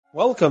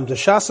Welcome to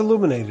Shas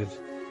Illuminated.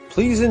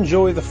 Please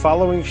enjoy the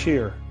following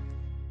shir.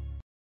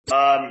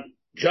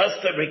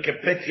 Just to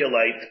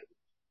recapitulate,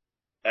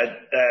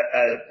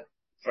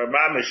 for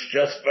Mamish,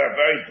 just for a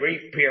very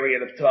brief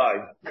period of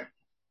time,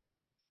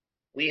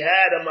 we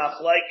had a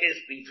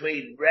machlokes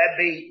between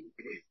Rebbe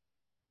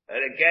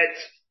and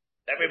against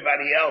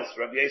everybody else,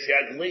 Rabbi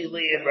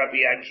Moshe and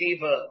Rabbi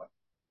Akiva.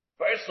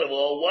 First of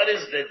all, what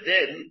is the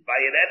din by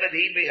an Eved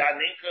Hibi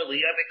Haninker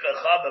Liyavik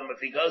Achavim if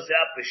he goes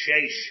out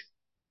b'sheish?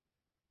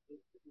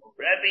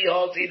 Rebbe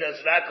holds he does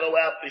not go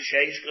out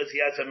b'sheish because he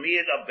has a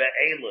miyad of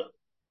be'ela.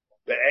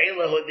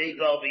 Be'ela hu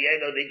nigal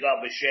v'yeno nigal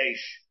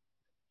b'sheish.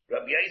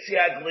 Rabbi Yossi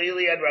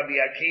Glili and Rabbi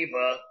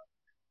Akiva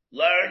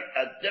learned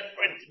a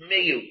different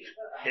miyut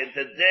in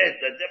the din,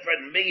 a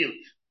different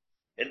miyut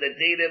in the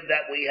dinim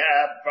that we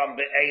have from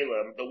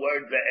be'ela, the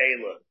word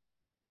be'ela.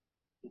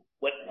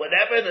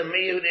 Whatever the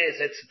miyut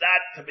is, it's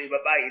not to be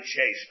b'bayit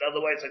sheish. In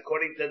other words,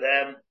 according to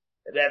them,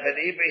 an Eved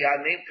Hibi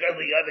Haninker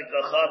Liyavik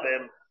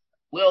Achavim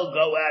will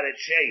go out at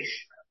sheish.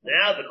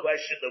 Now the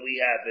question that we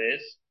have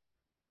is,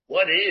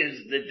 what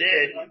is the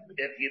din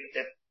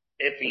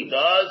if he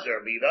does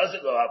or if he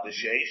doesn't go out to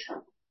sheish?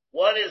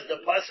 What is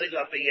the pasuk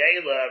of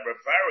Be'ela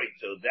referring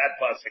to? That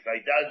pasuk,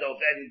 I don't know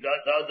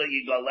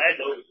you go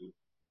ledu.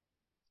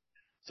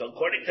 So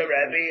according to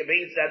Rabbi, it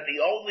means that the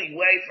only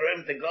way for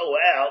him to go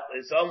out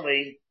is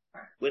only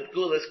with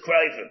gulas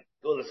krayvim.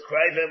 Gulas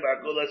krayvim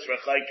or gulas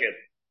rechaykim.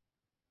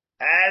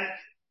 And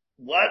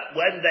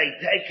when they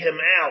take him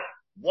out,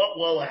 what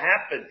will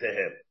happen to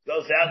him?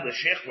 Goes out the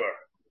shichur.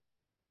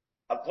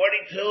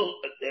 According to,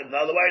 in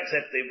other words,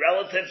 if the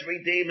relatives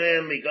redeem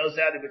him, he goes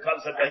out, he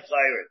becomes a ben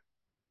chayrin.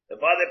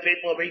 If other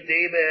people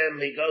redeem him,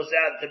 he goes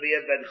out to be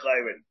a ben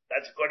chayrin.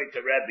 That's according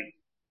to Rebbe.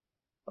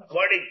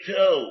 According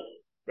to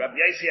Rabbi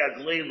Yossi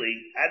Glili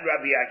and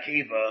Rabbi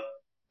Akiva,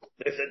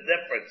 there's a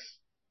difference.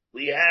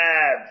 We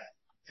have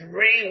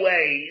three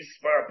ways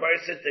for a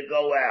person to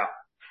go out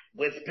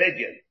with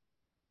pidyon.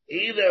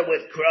 Either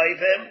with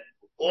krayvim,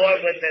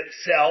 or with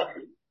himself,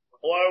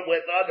 or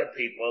with other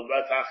people,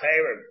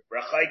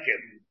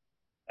 Rachaykim.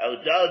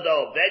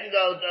 El-Dodo,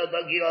 Ben-Dodo,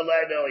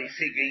 Dogiyoleno,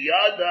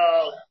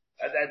 Isigiyado,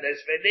 and then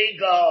there's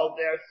Venigo.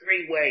 There are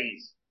three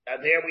ways.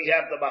 And here we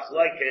have the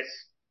machlokes.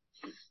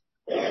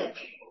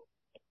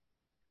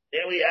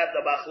 Here we have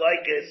the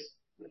machlokes.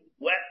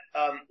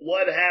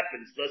 What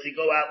happens? Does he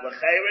go out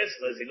l'chayris?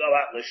 Does he go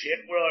out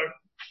l'shikra?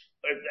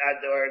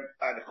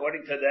 And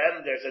according to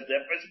them, there's a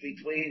difference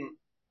between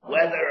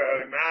whether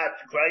or not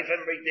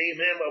Krayvim redeem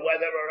him, or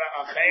whether or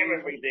not Achayrim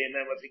redeem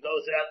him, if he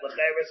goes out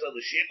l'chayris or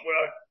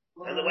l'shikra.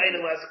 And the way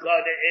the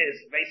Maskada is,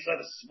 based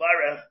on a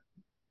svara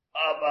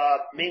of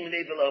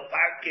Mimni Velo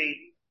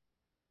Parki,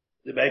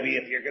 maybe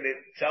if you're gonna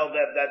tell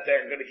them that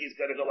he's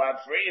gonna go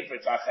out free, if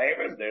it's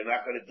Achayrim, they're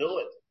not gonna do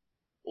it.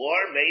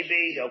 Or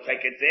maybe he'll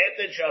take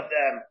advantage of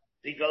them.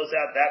 He goes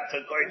out,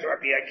 that's according to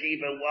Rabbi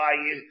Akiva,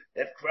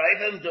 if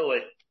Krayvim do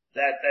it,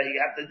 that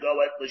you have to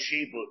go at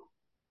l'shibut.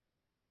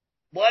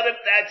 What if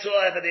that's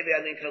all Eved Hibi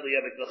Haninker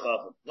Liyavik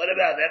Achavim? What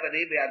about Eved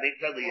Hibi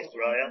Haninker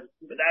Liyisrael?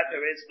 But that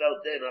there is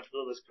no din of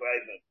Gulas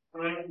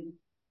Krayvim.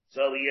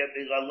 So we have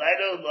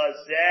Ledu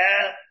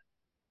Lazeh,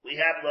 we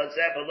have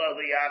Lazeh below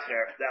the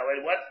Yacher. Now,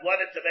 I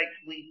wanted to make,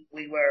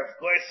 we were of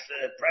course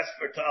pressed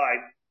for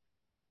time,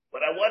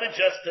 but I wanted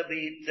just to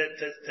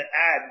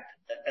add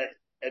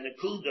an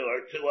akuda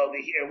or two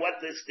over here, what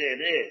this din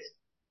is.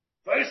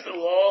 First of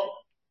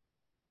all,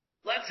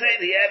 let's say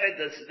the Eved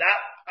does not,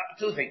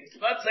 two things.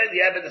 Let's say the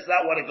Eved does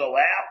not want to go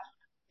out.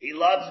 He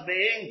loves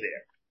being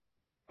there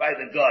by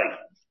the guy.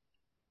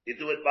 You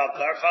do it by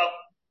Karcha.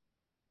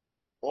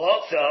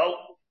 Also,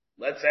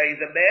 let's say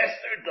the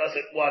master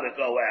doesn't want to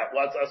go out,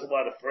 doesn't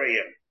want to free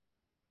him.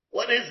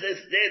 What is this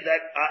din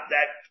that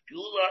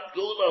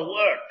Gula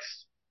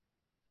works?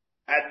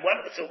 And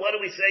so what do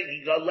we say?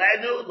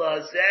 Yigolenu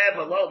lazeh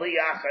v'lo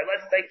liyacher.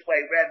 Let's take the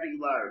way Rebbe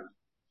learned.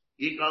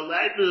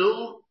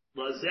 Yigolenu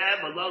lazeh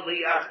v'lo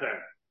liyacher.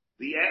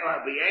 V'yela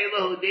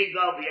hu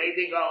nigal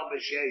v'yedigal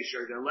b'sheish.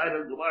 Or the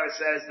letter Gemara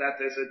says that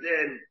there's a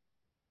din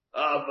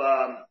of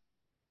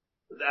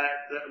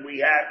that we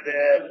have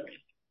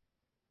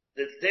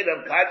the din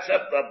of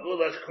concept of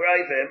gulas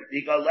krayvim.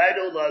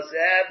 Yigolenu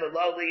lazeh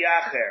v'lo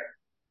liyacher.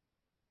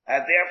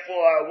 And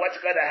therefore, what's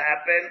going to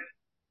happen?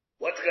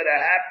 What's going to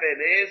happen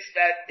is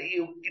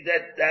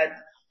that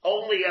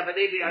only Eved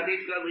Hibi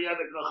Haninker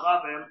Liyavik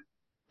Achavim,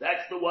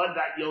 that's the one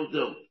that you'll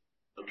do.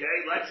 Okay?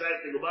 Let's say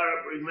the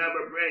Gemara,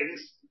 remember, brings,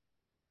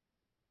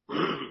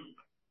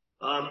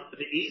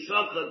 the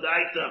Isok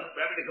L'daita.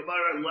 Remember the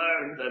Gemara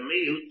learned the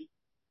miyut,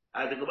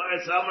 and the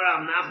Gemara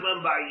Samar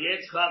Nachman Bar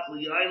Yitzchak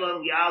L'yoylom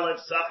Yalev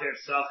Sacher.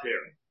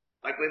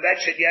 Like we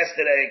mentioned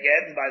yesterday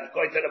again, by the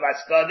according to the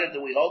Maskana,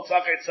 do we hold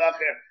Sacher?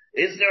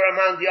 Is there a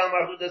man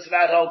Yomar who does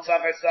not hold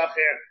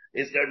Sacher?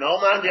 Is there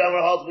no man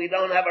Yomar holds? We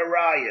don't have a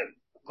Ryan.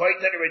 According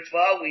to the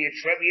Ritva, we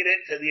attribute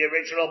it to the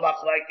original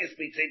machlokes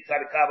between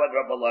Tanakama and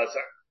Rabbi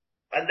Lazar.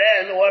 And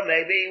then, or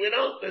maybe we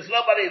don't, there's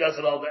nobody who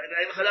doesn't hold it.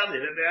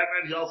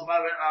 He holds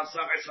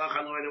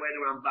Sacher, the way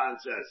the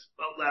Ramban says.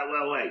 Well,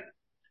 wait.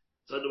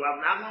 So the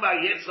Rav Nachman Bar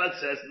Yitzchak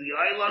says, the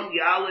Olam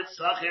Yalit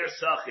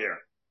Sachir.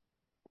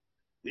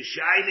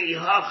 V'shayni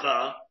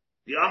Hacha,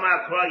 the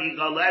Amar Kra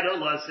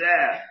Yigaledu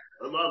Lazeh,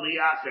 Elo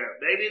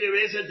Liacher. Maybe there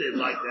is a din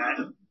like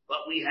that,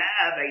 but we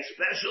have a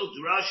special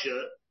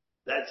drasha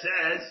that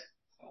says,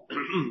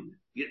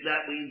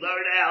 that we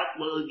learn out,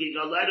 well,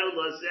 Yigaledu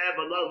Lazeh,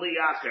 Elo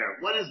Liacher.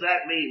 What does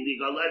that mean,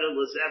 Yigaledu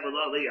Lazeh,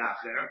 Elo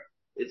Liacher?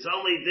 It's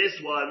only this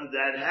one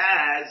that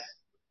has,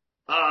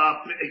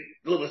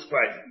 let's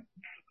pray.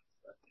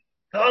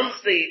 Comes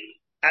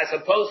as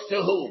opposed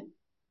to whom?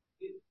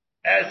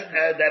 As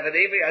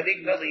Davidivi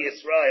Adikali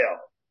Israel.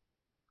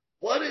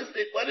 What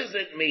does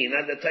it mean?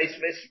 And the Taisvis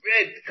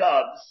Rid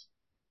comes,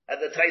 and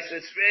the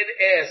Taisvis Rid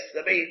asks,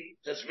 let me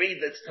just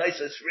read the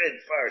Taisvis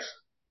Rid first.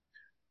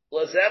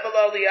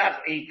 L'zevelo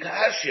liach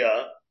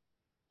ikasha,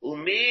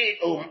 umi,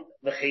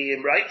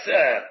 v'chiyim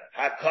raitza,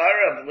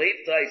 hakarav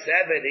liptai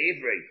seven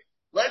ivri.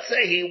 Let's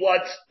say the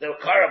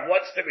Karav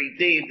wants to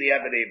redeem the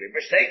Eben Ivri.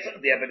 Mistakes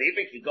of the Eben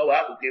Ivri can go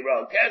out with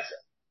Giro and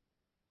Kesef.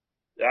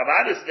 The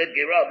Avadas did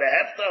Giro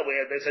Behefta,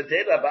 where there's a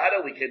din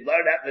Avada, we can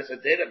learn that there's a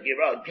din of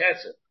Giro and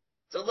Kesef.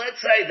 So let's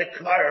say the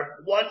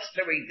Karav wants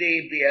to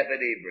redeem the Eben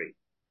Ivri.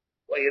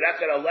 Well, you're not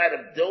going to let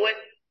him do it?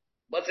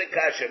 What's it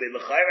kasha? I mean,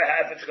 L'chayra,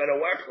 half it's going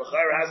to work.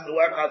 L'chayra has to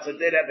work on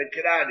Tzadid Eben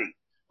Kirani.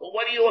 But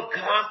what do you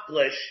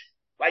accomplish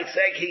by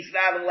saying he's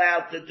not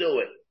allowed to do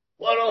it?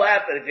 What will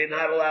happen if you're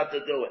not allowed to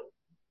do it?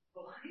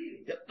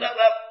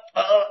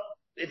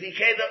 If he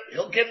came,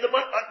 he'll give the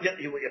money.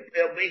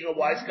 Being a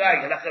wise guy,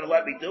 you're not going to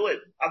let me do it.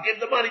 I'll give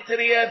the money to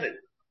the Evid.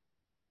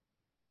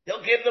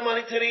 He'll give the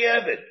money to the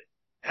Evid.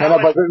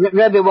 But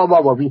Rebbe,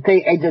 we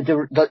say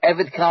the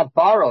Evid can't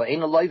borrow.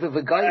 Ain't a life of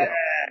a guy.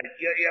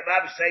 Your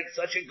mom saying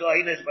such a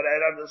goyness, but I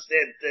don't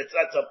understand. It's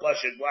not so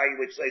plush and why you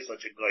would say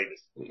such a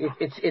goyness.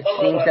 It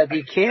seems that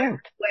he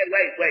can't.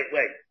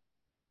 Wait.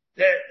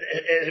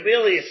 It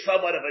really is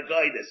somewhat of a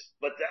goyness,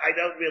 but I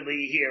don't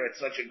really hear it's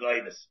such a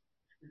goyness.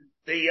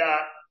 The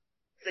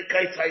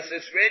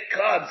Kaitaisis Rid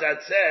comes and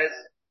says,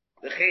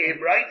 the Chiyim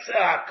Raitza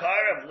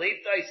Hakar of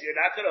Leiftais,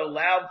 you're not going to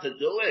allow him to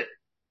do it.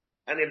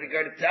 And if you're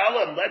going to tell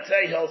him, let's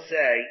say the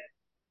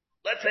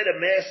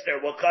master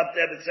will come to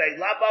him and say,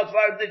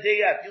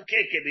 you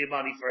can't give me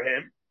money for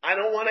him. I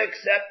don't want to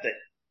accept it.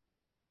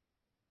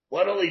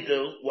 What'll he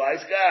do?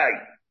 Wise guy.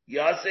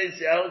 Yasin,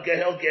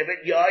 he'll give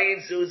it,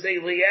 Yayin Suzi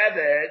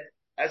Lieved,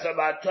 as a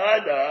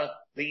matana,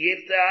 the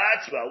Yifta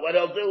Atzma. What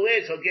he'll do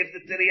is, he'll give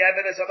it to the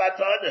Eved as a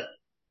matana.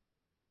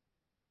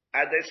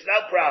 And there's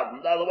no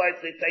problem. Otherwise,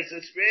 the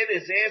Taisus Rid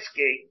is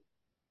asking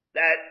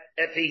that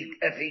if he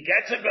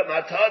gets it from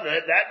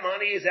matana, that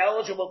money is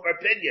eligible for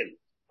opinion.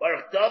 But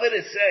if David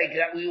is saying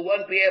that we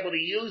won't be able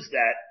to use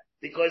that,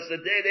 because the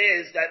din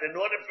is that in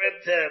order for him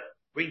to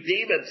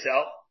redeem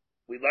himself,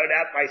 we learn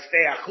out by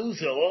Stei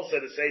Achuza also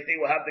the same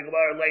thing. We'll have the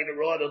Gemara later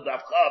on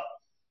Daf Chav.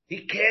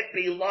 He can't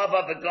be love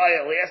of a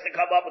guy. He has to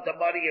come up with the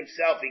money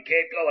himself. He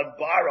can't go and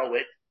borrow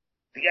it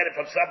to get it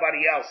from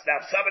somebody else.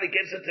 Now, if somebody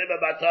gives it to him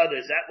about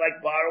others, is that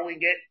like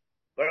borrowing it?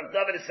 But if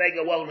David is saying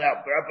it won't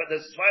help. But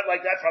there's one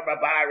like that from a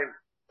Baron,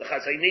 the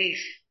Chazanish,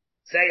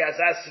 say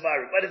Azaz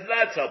Svar. But it's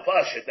not so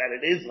pashut that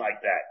it is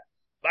like that.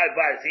 But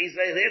he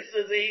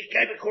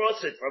came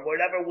across it from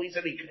whatever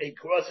reason he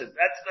crossed it.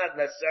 That's not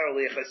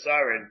necessarily a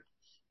chesaron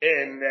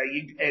in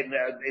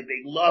the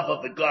love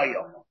of the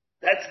Goyim.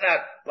 That's not,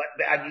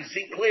 and you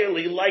see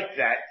clearly like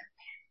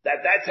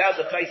that's how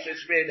the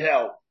Taisus Rid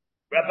held.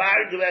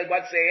 Rabbi,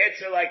 what's the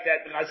answer like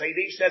that? Because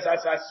Hadish says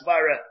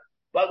Asasvara.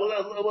 But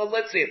well,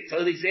 let's see it.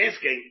 So he's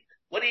asking,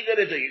 what are you going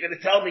to do? You're going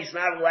to tell me he's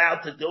not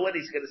allowed to do it?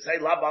 He's going to say,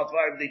 La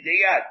Balvar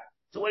Diyat.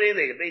 So what do you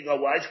think? Being a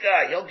wise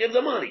guy, he'll give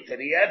the money to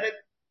the Evid.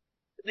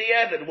 The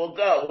Evid will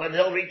go and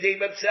he'll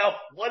redeem himself.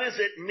 What does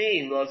it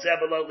mean? Lo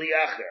Zebelo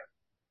Liacher.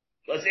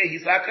 Because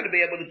he's not going to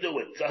be able to do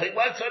it. So he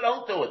wants to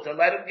don't do it. So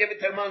let him give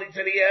it the money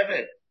to the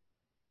Evid.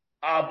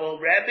 Abel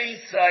Rebbe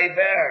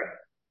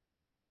Saiver.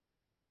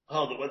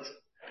 Hold on.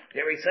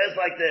 Here he says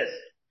like this.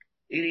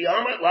 He'll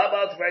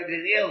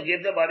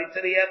give the money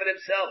to the Evid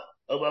himself.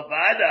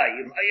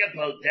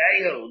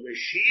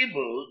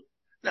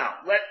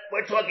 Now,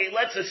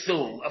 let's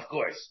assume, of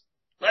course.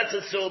 Let's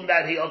assume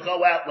that he'll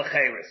go out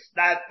l'cheres.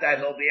 Not that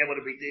he'll be able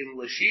to redeem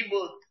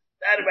l'shibud.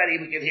 That already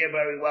we can hear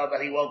very well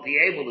that he won't be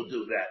able to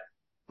do that.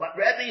 But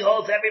Rebbe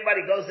holds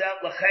everybody goes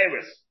out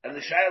l'cheres. And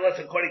the Shilas,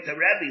 according to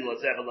Rebbe,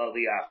 was ever lo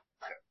liacher.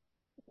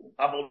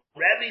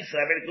 Rebbe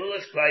said,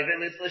 Gulas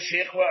Kraven is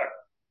l'shichvar.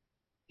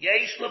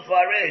 Yesh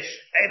l'farish.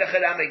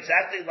 Einachadam,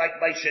 exactly like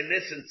Moshe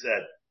Nissen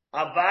said.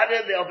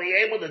 Avada, they'll be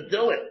able to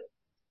do it.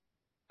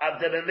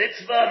 Avda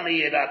mitzvah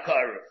miyad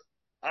akarev.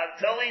 I'm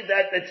telling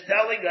that it's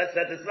telling us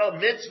that there's no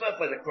mitzvah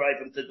for the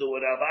Kraven to do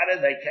it. Avada,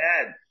 they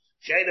can.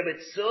 Shayna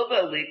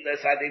mitzvah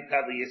lichnas hadim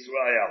kali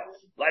Yisrael.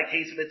 Like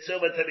he's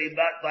mitzvah to be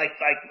not like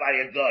by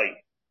a guy.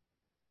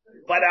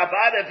 But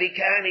Avada, if he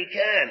can, he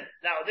can.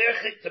 Now,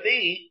 to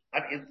me,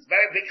 it's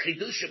very big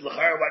Kidushin,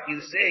 what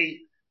you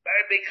see.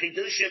 Very big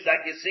Kidushin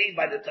that you see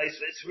by the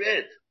Taisvis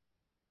Rid.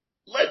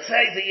 Let's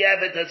say the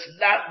Evid does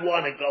not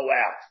want to go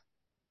out.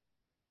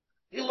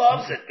 He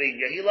loves it being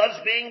there. He loves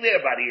being there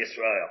by the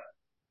Israel.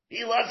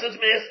 He loves his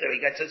master.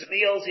 He gets his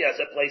meals. He has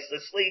a place to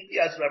sleep. He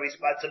has no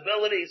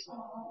responsibilities.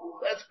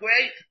 That's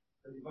great.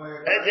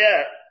 And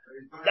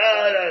no.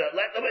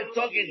 We're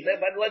talking,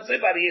 but let's say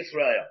about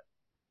Israel.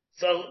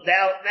 So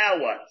now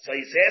what? So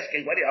he's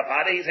asking,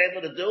 Avada, he's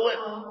able to do it?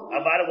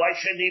 Avada, why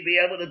shouldn't he be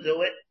able to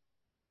do it?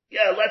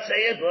 Yeah, let's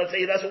say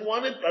he doesn't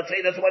want it. Let's say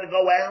he doesn't want to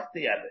go out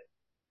the Evid.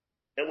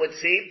 It would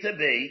seem to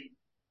be,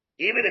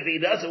 even if he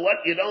doesn't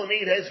want, you don't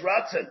need his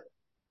Ratzin.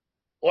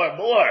 Or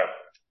more.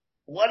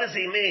 What does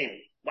he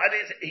mean?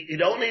 You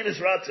don't need his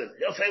Ratzin.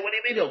 He'll say, what do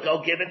you mean? He'll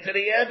go give it to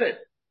the Evid.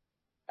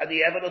 And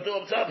the Evid will do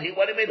himself.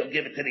 What do you mean? He'll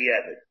give it to the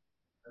Evid.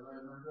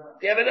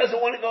 The Evid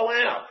doesn't want to go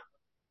out.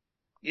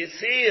 You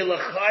see,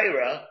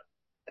 L'chaira,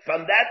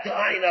 from that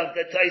time of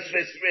the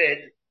Tosfos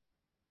read,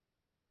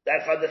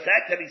 that from the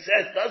fact that he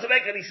says, doesn't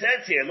make any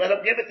sense here. Let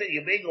him give it to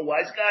you. Being a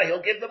wise guy,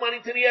 he'll give the money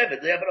to the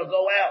Evid. The Evid will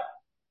go out.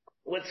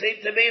 It would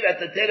seem to me that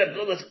the din of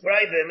Gulas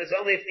Krivim is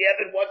only if the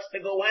Evid wants to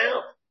go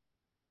out.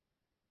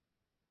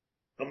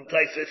 From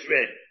Tosfos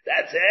read.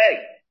 That's A.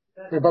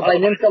 But by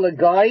Nimtel a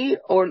guy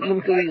or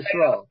Nimtel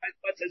Yisrael?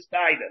 What's his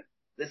guidance?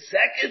 The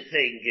second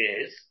thing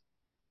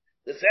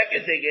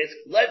is,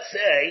 let's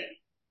say,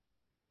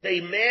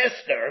 the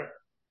master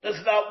does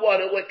not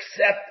want to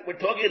accept, we're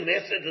talking the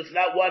master does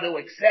not want to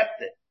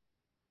accept it.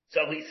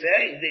 So he's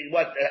saying,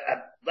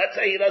 let's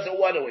say he doesn't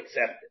want to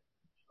accept it.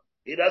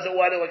 He doesn't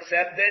want to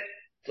accept it,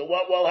 so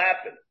what will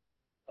happen?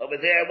 Over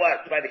there,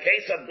 what? By the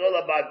case of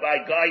Gulabad by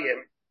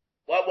Goyim,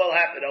 what will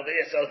happen over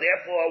here? So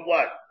therefore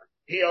what?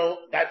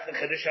 That's the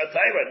Kidushin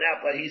Torah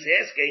now, but he's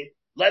asking,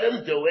 let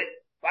him do it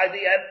by the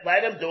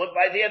Evid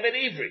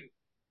Ivri.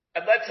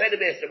 And let's say the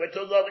master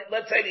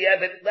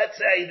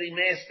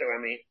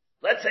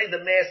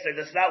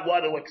does not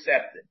want to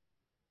accept it.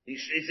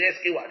 He's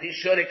asking what? He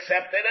should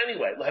accept it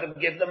anyway. Let him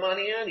give the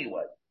money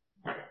anyway.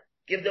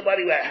 Give the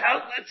money away.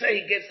 Let's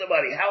say he gives the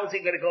money. How is he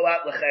going to go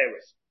out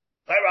l'cheres?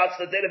 Chayrat's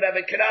the din of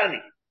Evid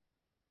Kanani.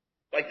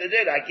 Like the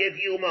din, I give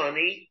you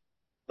money.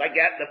 Like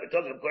that, we're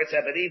talking, of course,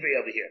 Evid Ivri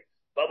over here.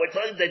 But we're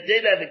talking the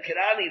din of Evid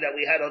Kanani that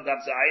we had on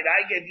Daf Zayin.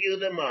 I give you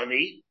the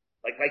money,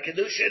 like by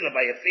Kidushin or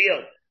by a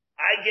field.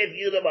 I give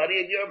you the money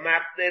and you're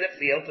makneh the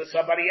field to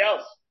somebody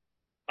else.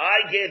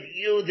 I give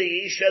you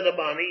the Isha the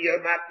money, you're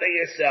makneh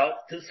yourself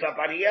to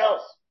somebody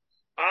else.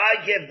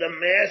 I give the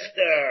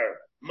master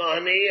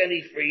money and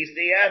he frees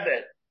the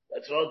Evid.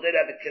 That's all did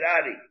Evid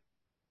Kanani.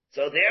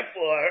 So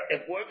therefore,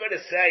 if we're going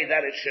to say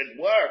that it should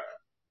work,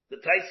 the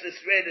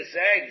Tosfos read is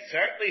saying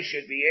certainly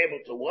should be able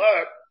to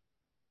work,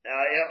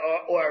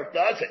 or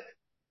does it?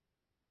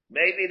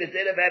 Maybe the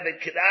din of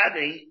Evid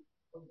Kanani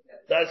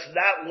does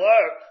not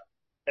work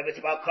if it's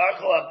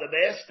Malkarcho of the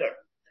master.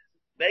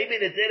 Maybe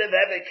the din of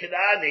Evid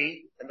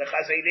Kanani, and the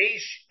Chazon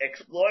Ish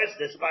explores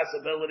this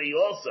possibility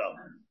also.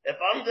 If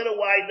I'm going to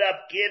wind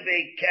up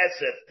giving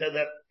kesef to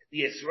the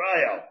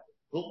Yisrael,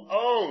 who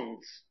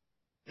owns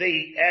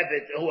the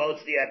Evid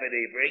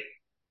Ivri,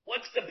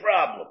 what's the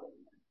problem?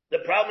 The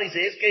problem is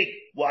asking,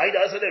 why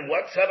doesn't it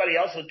work? Somebody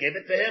else will give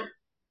it to him?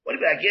 What do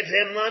you mean? I give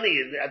him money,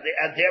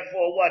 and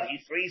therefore what? He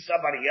frees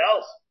somebody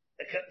else?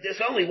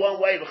 There's only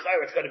one way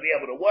it's going to be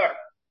able to work.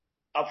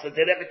 Of the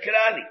din Evid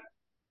Kanani.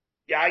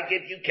 Yeah, I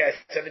give you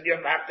kesef and you're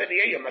makneh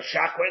here, you're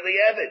mashakwer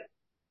Evid.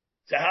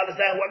 So how does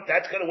that work?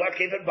 That's going to work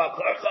even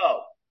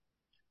Balkarcho.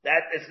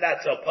 That is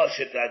not so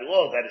pashut at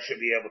all that it should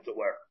be able to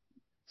work.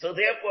 So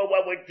therefore,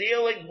 when we're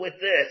dealing with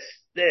this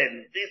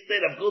din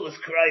of Gulas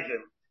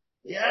Krivim,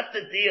 we have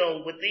to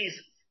deal with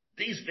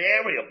these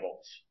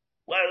variables.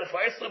 Well,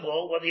 first of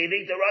all, when you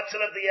need the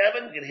Ratzon of the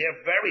Evid, you can hear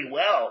very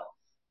well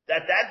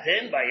that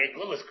din by a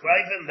Gulas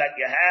Krivim that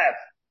you have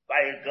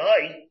by a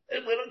guy,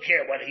 we don't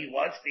care what he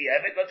wants, the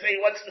Evid. Let's say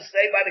he wants to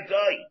stay by the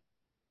guy.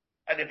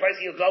 And the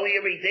person, you go here,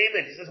 redeem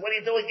it. He says, what are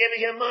you doing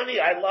giving him money?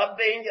 I love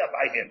being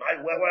by him.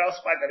 Where else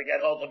am I going to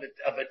get hold of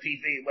a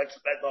TV? Let's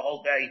spend the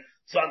whole day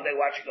Sunday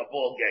watching a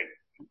ball game.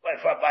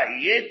 But by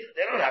Yid,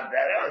 they don't have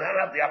that. They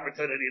don't have the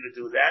opportunity to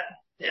do that.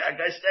 Yeah, I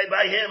gotta stay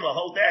by him a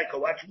whole day. I can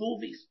watch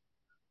movies.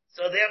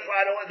 So therefore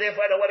I don't want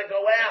to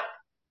go out.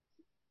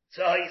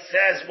 So he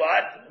says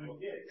what?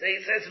 So he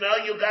says,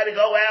 no, you gotta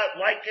go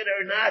out, like it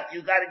or not,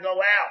 you gotta go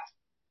out.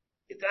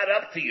 It's not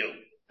up to you.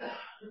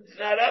 It's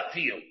not up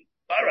to you.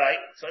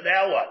 Alright, so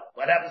now what?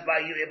 What happens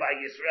by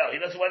Yisrael? He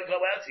doesn't want to go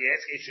out, so he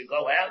asks he should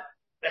go out.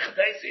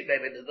 Maybe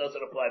that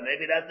doesn't apply.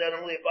 Maybe that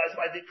only applies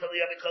by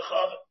Dikali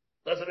Avikachava.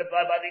 Doesn't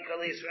apply by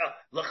Dikali Yisrael.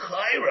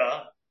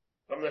 L'chaira,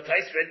 from the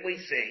Tosfos we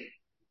see,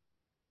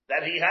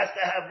 that he has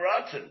to have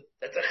Ratzon.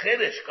 That's a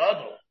Chiddush,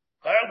 Gadol.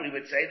 We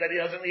would say that he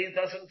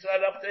doesn't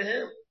set up to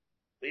him.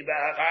 We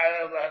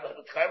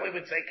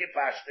would say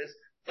Kipashtis.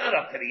 It's not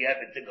up to the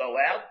Evid to go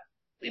out.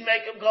 We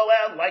make him go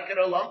out, like it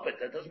or lump it.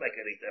 That doesn't make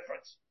any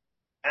difference.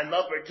 And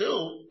number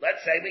two,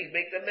 let's say we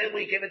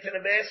give it to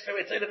the master.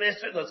 We say the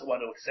master doesn't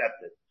want to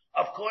accept it.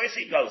 Of course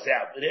he goes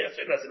out. The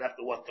master doesn't have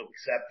to want to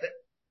accept it.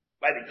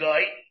 By the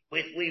guy,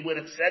 if we would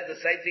have said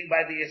the same thing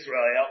by the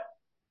Israel,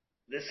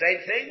 the same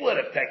thing would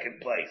have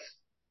taken place.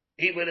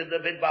 He would have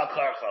been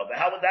Balkarcho.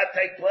 But how would that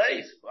take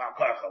place?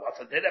 Balkarcho.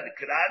 What's a din of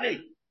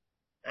Kanani?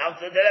 Now,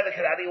 the din of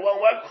Evid won't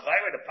work.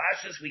 The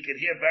Pashas we can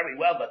hear very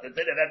well, but the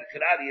din of Evid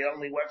it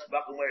only works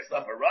Bakum where it's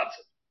not for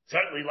Ratzah.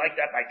 Certainly like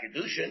that by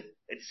Kidushin.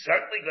 It's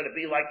certainly going to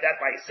be like that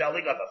by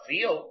selling of a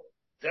field.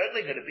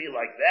 Certainly going to be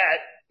like that.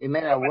 It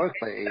may not work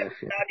by Evid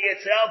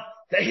itself,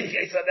 the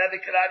case of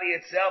Evid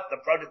itself, the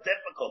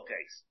prototypical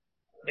case.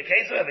 The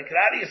case of Evid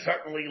is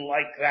certainly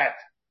like that.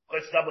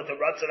 It's done with the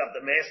Ratzah of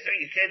the master.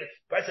 You can't,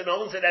 person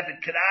owns an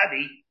Evid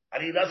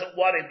and he doesn't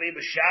want to be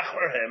Meshach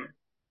for him.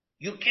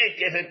 You can't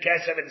give him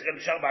kesef and it's going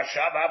to show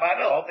Shabbat.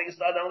 The whole thing is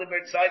done only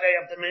by the side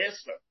of the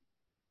master.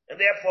 And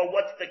therefore,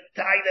 what's the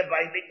taina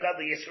by Mikal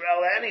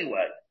Yisrael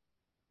anyway?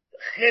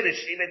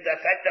 Chiddush, even the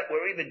fact that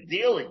we're even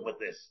dealing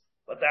with this,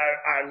 but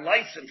our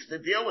license to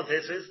deal with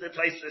this is the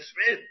Tais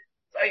Smith.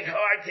 It's like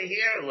hard to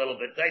hear a little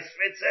bit. Tais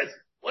Smith says,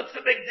 what's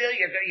the big deal?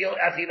 You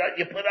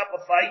put up a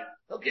fight,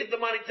 he'll give the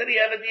money to the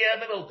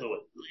Evid will do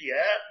it.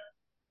 Yeah.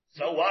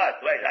 So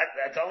what? Wait,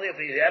 that's only if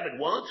the Evid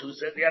wants. Who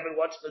said the Evid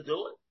wants to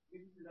do it?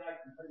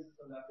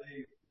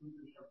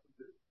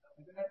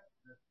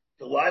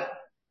 To what?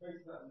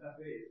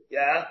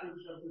 Yeah.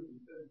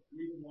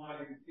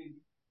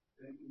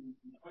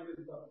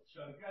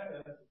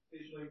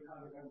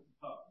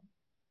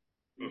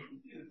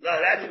 No,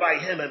 that's by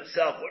him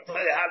himself. We're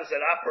telling you how does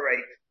it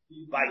operate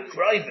by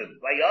Kroivim,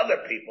 by other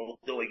people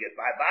doing it.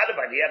 By the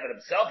Evid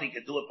himself, he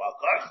can do it by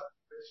Karcha.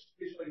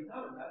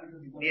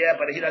 Yeah,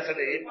 but he doesn't.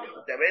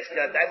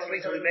 That's the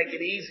reason we make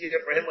it easier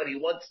for him when he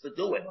wants to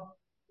do it.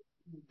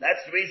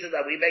 That's the reason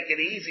that we make it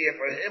easier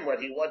for him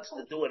when he wants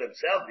to do it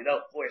himself. You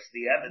don't force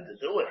the Evid to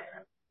do it.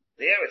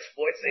 There it's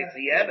forcing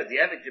the Evid. The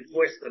Evid can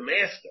force the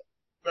master.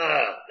 No,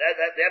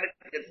 the Evid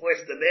can force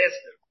the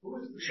master.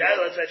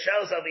 Shalos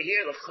over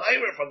here, the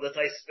chayra from the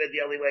Tais Smith, the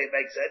only way it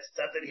makes sense is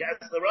that he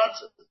has the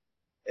Ratzah.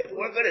 If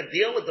we're going to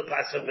deal with the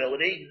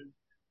possibility,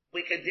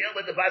 we can deal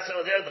with the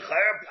possibility of the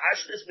chayra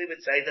Pashtus. We would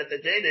say that the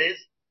din is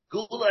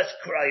Gulas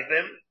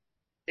Kraivim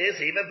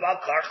is even Bal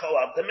Karcho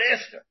of the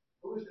master.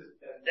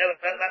 Now,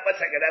 one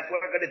second, if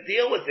we're going to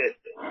deal with it,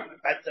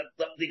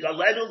 the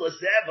Galenu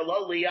Lazev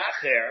Elo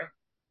Liacher,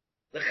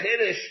 the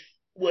Kiddush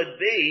would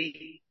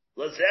be,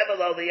 Lazev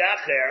Elo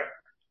Liacher,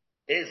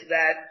 is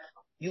that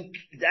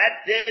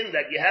that din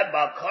that you have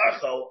Bal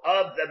Karcho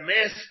of the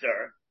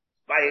master,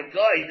 by a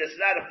guy, does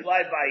not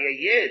apply by a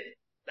Yid.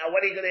 Now,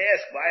 what are you going to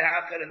ask?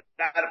 How can it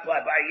not apply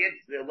by a Yid?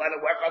 Let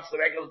it work off the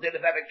regular din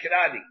of Evid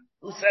Kirani.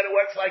 Who said it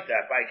works like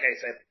that? By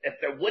case, if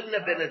there wouldn't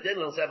have been a din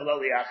Lazev Elo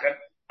Liacher,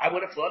 I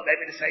would have thought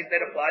maybe the same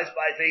thing applies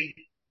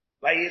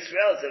by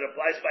Israel as it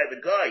applies by the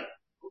guy.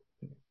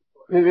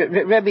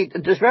 Rabbi,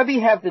 does Rabbi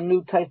have the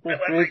New Testament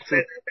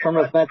from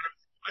Rav?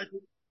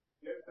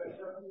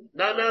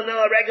 No,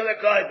 a regular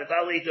guy, but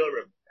Ali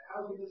Durham.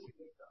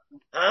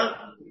 Huh?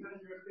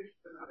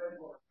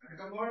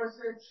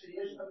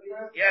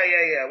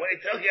 Yeah. When he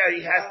took you,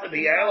 he has to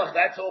be Erlich.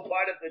 That's all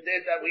part of the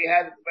din that we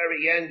had at the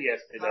very end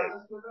yesterday.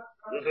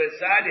 We're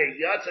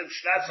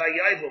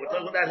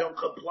talking about he'll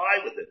comply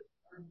with it.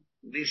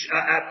 You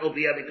have to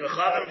be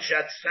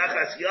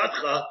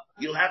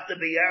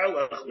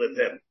Erlich with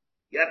him.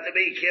 You have to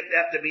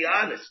be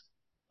honest.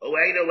 Oh,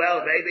 wait,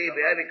 well, maybe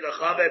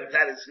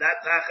that it's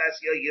not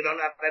Tachas, you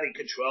don't have any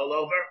control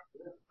over.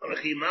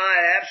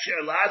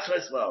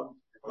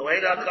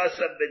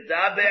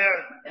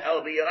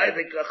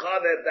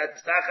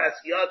 That's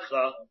Tachas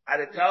Yodcha,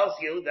 and it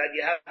tells you that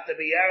you have to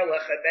be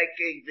Erlich and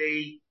making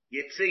the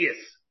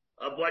Yitzias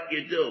of what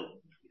you do.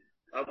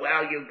 Of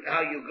how you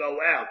go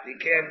out. You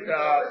can't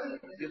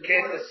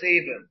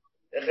deceive him.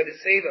 You can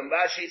deceive him.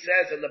 Rashi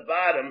says in the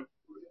bottom,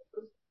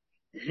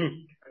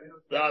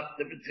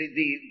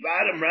 the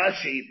bottom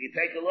Rashi, if you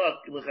take a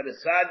look at the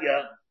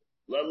Sadya,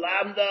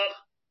 Lalamdach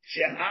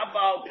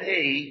she'abal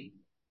pi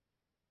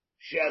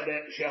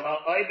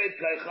she'ha'oivet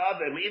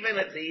kaychavim, even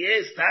if he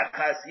is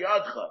tachas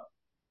yodcha,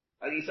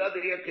 and he's under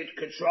your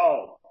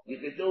control, you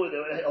can do it,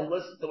 he'll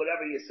listen to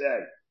whatever you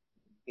say.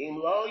 Im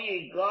lo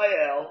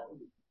yigoyel,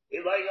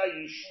 the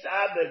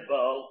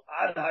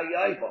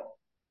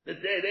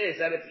thing is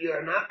that if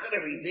you're not going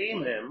to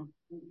redeem him,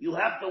 you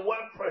have to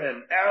work for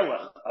him,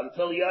 Erlich,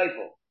 until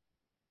Yovel.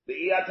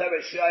 You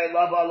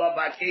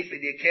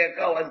can't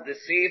go and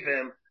deceive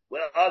him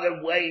with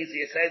other ways.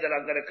 You say that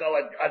I'm going to go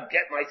and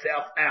get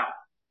myself out.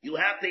 You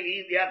have to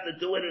eat, you have to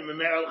do it in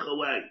an Erlich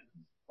way.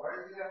 Why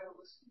does he have to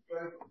listen?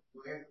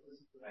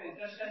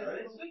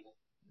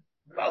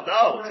 Well,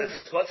 no,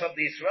 it's supposed of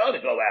the Israel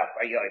to go out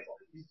by Yovel.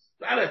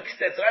 It's not a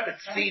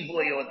Steve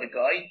boy or the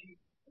guy.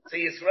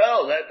 It's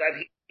Yisrael that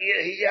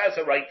he has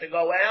a right to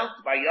go out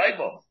by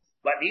Yovel.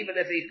 But even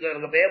if he's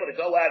going to be able to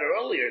go out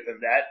earlier than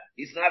that,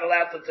 he's not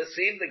allowed to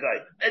deceive the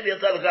guy. Maybe he'll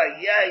tell the guy,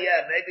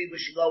 maybe we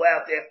should go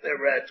out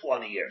after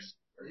 20 years.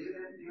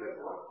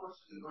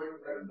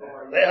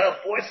 He'll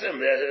force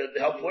him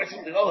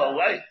to go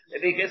away.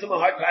 If he gives him a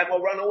hard time,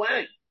 he'll run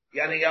away.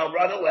 He'll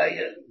run away,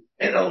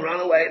 and he'll run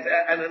away,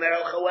 and then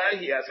he'll away.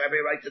 He has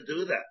every right to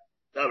do that.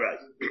 All right.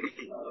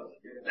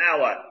 Now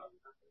what?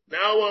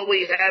 Now what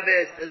we have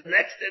is, the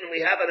next thing we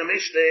have in the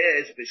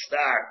Mishnah is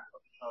Bishtar.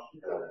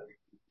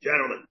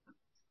 Gentlemen.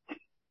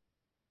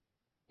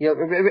 Yeah,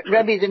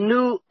 Rabbi,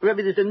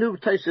 there's a new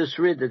Taisus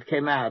Rid that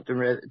came out, and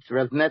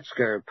Rav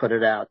Metzger put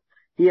it out.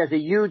 He has a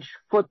huge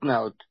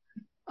footnote,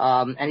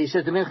 and he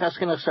says the Minchas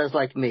Chinuch says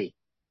like me,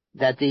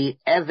 that the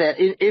Evet,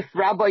 if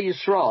Rabbi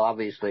Yisrael,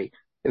 obviously,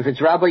 if it's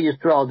Rabbi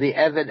Yisrael, the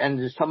Evet,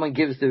 and someone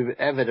gives the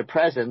Evet a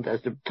present,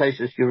 as the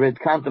Taisus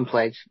Rid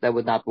contemplates, that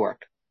would not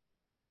work.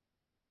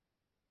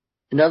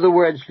 In other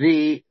words,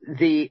 the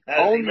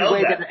only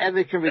way that an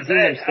Evet can redeem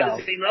himself. How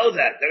does he know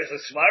that? There's a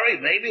Shmari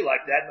maybe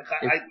like that.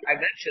 I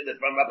mentioned it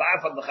from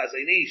Rabbi from the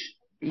Chazon Ish.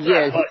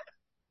 Yes.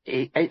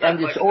 And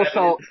it's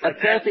also,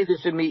 apparently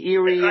there's a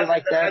Meiri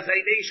like that. The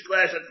Chazon Ish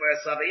glass it for a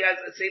son.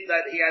 It seems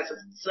that he has a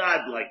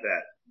tzad like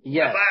that.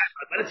 Yes.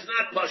 But it's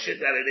not pashut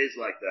that it is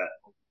like that.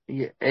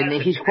 Yeah, and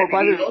he's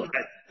quoted.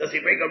 Does he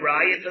bring a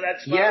riot to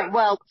that Shmari? Yeah,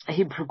 well,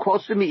 he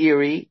quotes the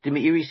Meiri. The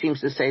Meiri seems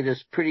to say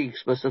this pretty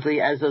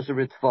explicitly, as does the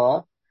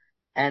Ritva.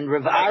 And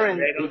Rav Aaron,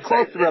 he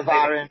quotes Rav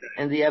Aaron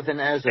in the Even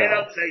Ezra. They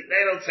don't say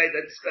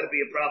that it's going to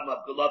be a problem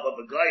of the love of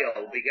a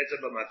guy if he gets him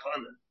a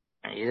matana.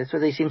 Yeah, that's what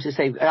they seem to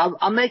say.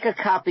 I'll make a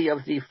copy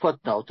of the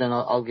footnote and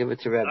I'll give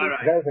it to Rebbe. All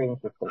right. Very, very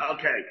interesting.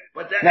 Okay.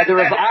 But then, now the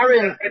Rav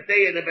Aaron,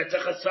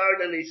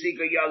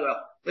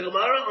 the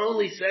Gemara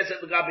only says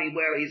it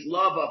where he's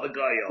love of a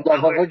guy.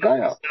 Love of a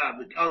guy.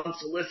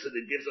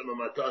 Unsolicited gives him a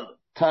matana.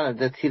 Tana,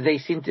 that they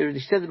seem to,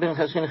 they said the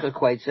Minchas Chinuch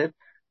equates it.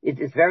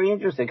 It's very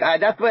interesting.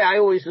 That's why I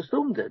always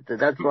assumed it.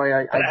 That's why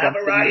I have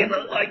a raya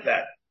not like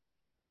that.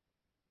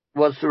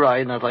 What's the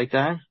raya not like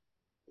that?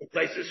 The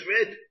place is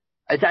rid.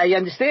 I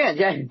understand.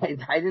 Yeah,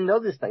 I didn't know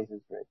this place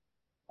is rid.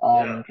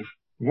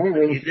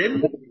 You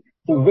didn't?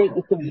 You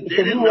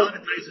didn't know the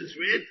place is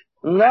rid?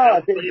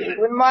 No,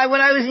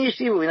 when I was in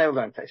yeshiva, we never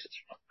learned places.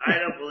 I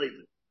don't believe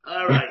it.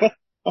 All right.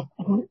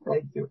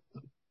 Thank you.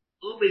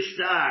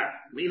 Ubishtar.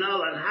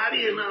 And how do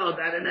you know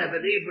that in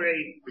Eben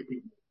Ivri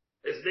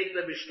it's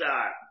Nikla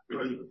Bishtar?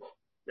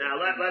 Now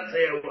let's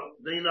hear,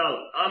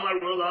 Amar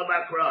Rula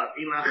Bakrat,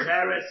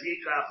 Imacheres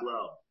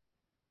Yikachlo.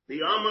 The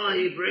Amar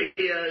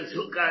Hivriya is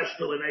Hukash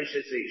to an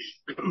Isha Sish,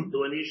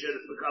 to an Isha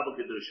that's Makabal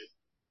Kidushin.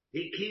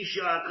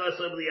 Hikisha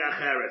Akasam the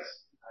Acheres.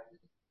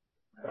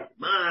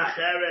 Ma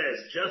Acheres,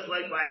 just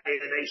like by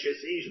an Isha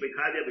Sish,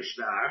 Mekanya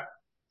Bishtar,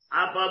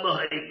 Abba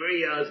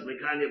Hivriya is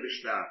Mekanya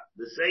Bishtar.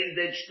 The same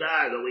dead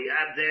star that we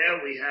have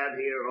there, we have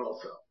here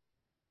also.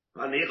 We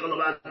have a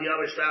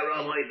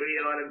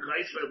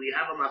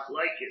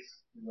machlokes.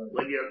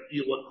 When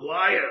you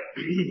acquire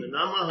the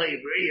Nama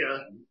Ha'ivriya,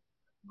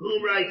 who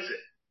writes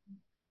it?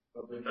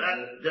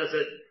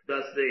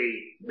 Does the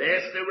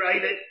master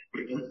write it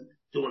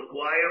to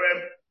acquire him,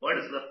 or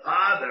does the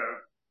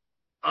father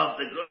of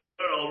the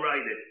girl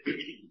write it?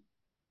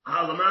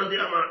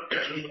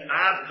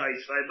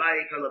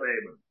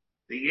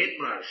 The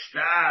Yitmar,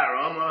 Star,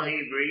 Ama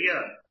Ha'ivriya.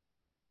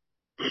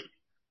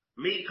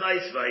 Mi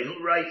Kaisvai,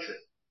 who writes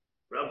it?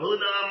 Rav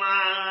Huda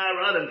Amar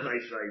Adam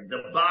Kaisvai,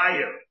 the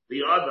buyer,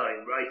 the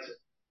Adain writes it.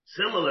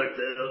 Similar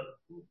to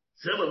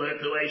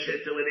an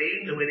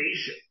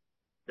Isha,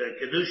 the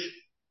Kidushin.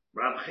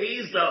 Rav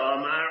Chizda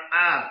Amar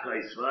Av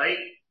Kaisvai,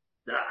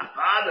 the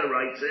father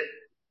writes it,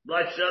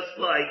 but just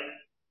like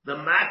the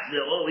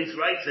Makna always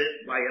writes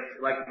it by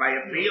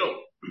a field.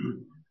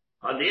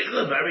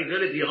 Hanichla, very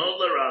good if you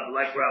hold the Rav,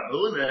 like Rav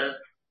Huda,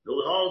 who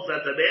holds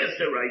that the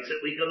master writes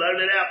it, we can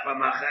learn it out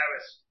from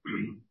Acheres.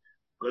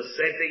 Because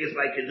the same thing is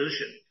by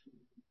Kidushin.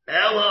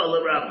 Elo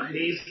Rav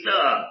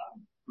Chizda,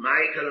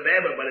 Ma'ikal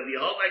Remember, but if you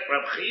hold like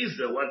Rav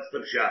Chizda, what's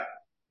the shot?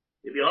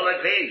 If you hold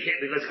like me,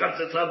 because it comes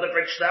to 12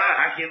 different star,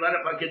 how can you learn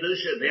it from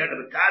Kidushin? There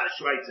the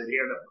Mekadosh writes it,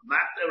 here the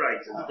Makna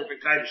writes it, it's a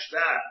different kind of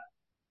star.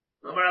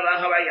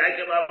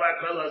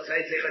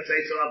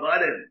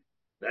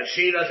 That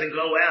she doesn't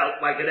go out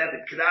like an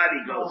Evid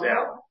Knadi goes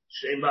out.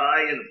 Shem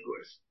Ba'ayin, of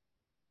course.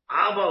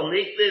 Aval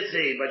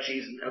Nikdisi, but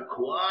she's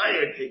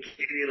acquired to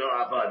Kinyan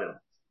Avadim.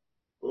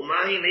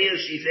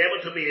 Umahiniya, she's able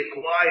to be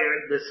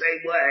acquired the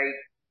same way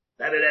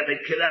that an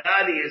Evid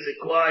Knadi is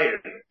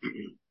acquired.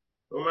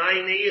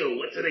 Umahiniya,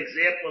 what's an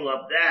example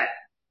of that?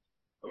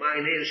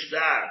 Umahiniya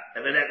Shtar.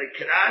 If an Evid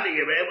Knadi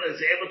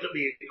is able to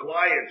be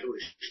acquired to a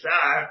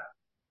Shtar,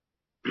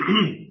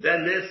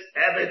 then this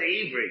Evid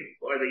Ivri,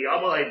 or the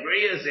Yamal Ivri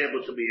is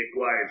able to be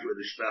acquired with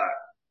a Shtar.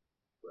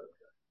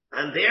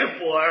 And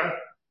therefore,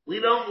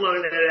 we don't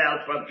learn it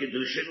out from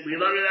Kidushin, we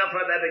learn it out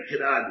from Evid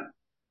Knadi.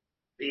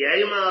 The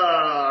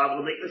Ema,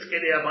 will make this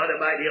kiddy about it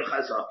by the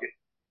Chazakit.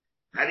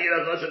 How do you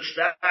know those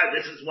Shtar?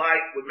 This is why,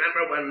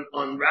 remember when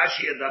on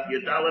Rashi and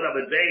Yadalit of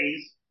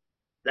Beis,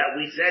 that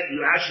we said,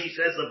 Rashi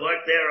says the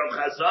word there of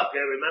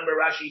Chazakit, remember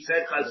Rashi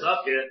said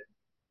Chazakit,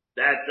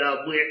 that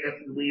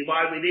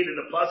why we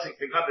needed the pasuk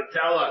to come and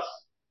tell us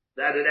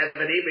that in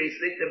Evanime is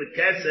think of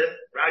Kesef.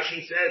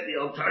 Rashi says the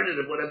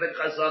alternative would have been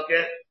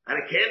Chazakah, and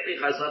it can't be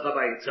Chazakah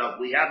by itself.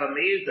 We have a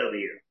means over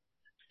here.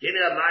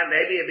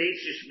 Maybe it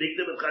means you speak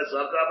to the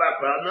Chazakah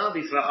about no,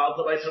 Bisrachalta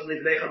by some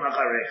Livnechem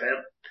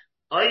Acharechem.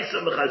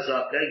 Oisam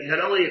Chazakah, you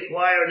can only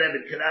acquire an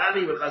Evan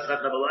Kanani with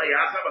Chazakah, but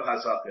Yachar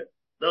Chazakah.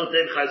 Don't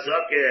think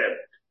Chazakah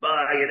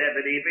by an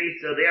Evan.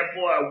 So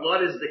therefore,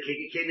 what is the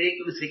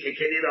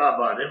Kinyan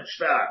Avadim?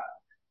 Shtar.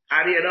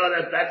 How do you know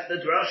that that's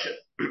the drasha?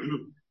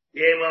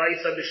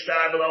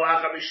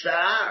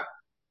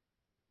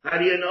 How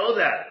do you know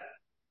that?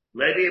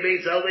 Maybe it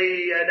means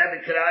only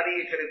Nebuchadnezzar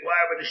you can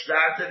inquire with the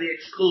shtar to the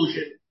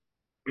exclusion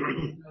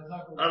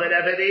of an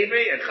Eved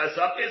Ivri, and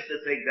Chazak is the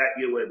thing that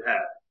you would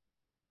have.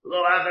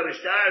 Lo achar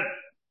b'shtar,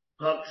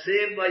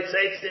 Haksim by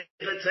say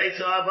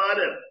to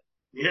Avadim.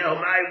 You know,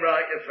 my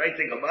right, if I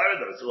think of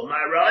others, so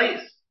my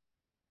rights.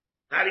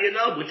 How do you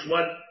know which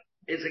one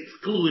is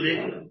excluded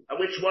and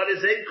which one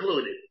is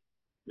included?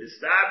 The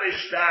svar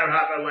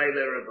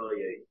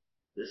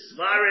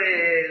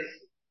is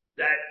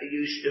that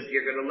if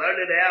you're going to learn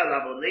it out,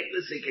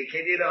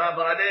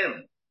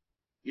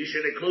 you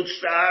should include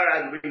star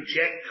and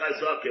reject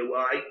chazaka.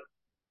 Why?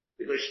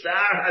 Because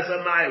star has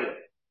a mile.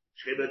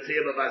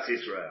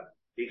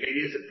 He can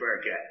use it for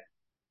a get.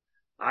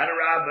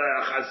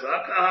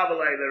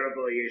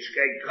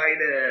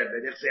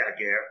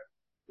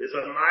 There's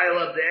a mile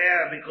up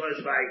there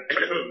because by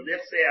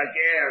Nifsei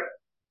Ager,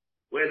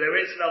 where there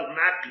is no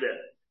makna,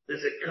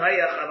 there's a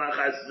kayach of a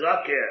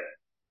chazaka,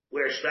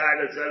 where star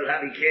doesn't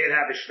have, he can't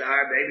have a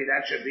star, maybe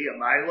that should be a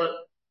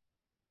mile.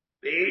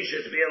 The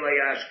should be a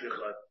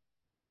layashkechot.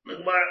 A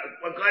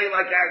guy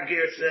like our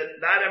gear said,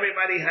 not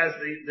everybody has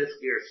this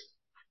gear.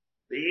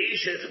 The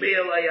should be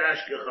a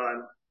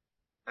layashkechot.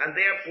 And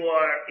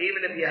therefore,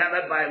 even if you have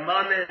it by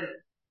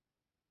manin,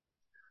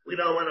 we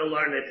don't want to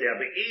learn it there.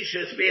 But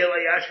Ishus Bila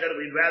Yashkar,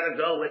 we'd rather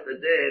go with the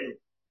din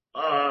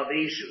of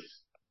Ishus.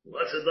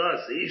 What's it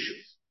does? The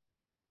Ishus.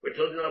 We're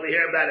talking over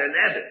here about an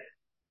Evid.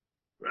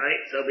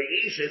 Right? So the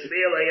Ishus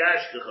Bila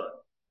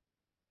Yashkar.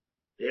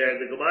 Here,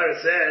 the Gemara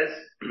says,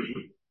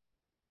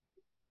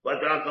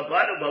 what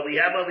we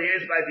have over here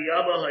is by the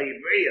Abba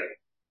Ha'ibriya.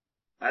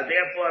 And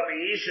therefore, the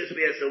Ishus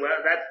Bila, so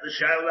well, that's the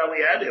shadow that we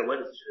have here.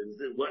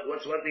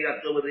 What's one thing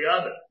have to do with the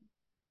other?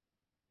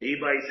 So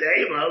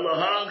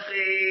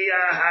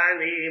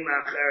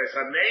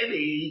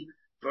maybe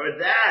for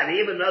that,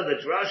 even though the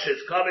drush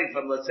is coming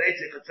from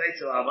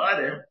L'Tzeitze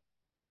Avadim,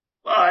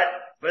 but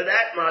for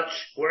that much,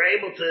 we're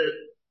able to,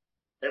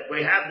 if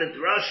we have the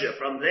drusha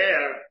from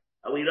there,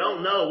 and we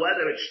don't know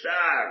whether it's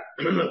star,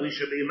 we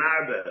should be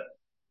marbe,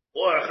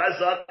 or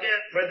chazakah,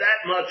 for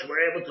that much,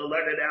 we're able to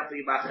learn it out for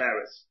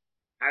Acheres.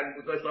 And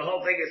because the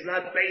whole thing is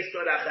not based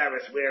on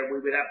Acheres, where we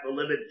would have to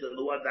limit to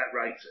the one that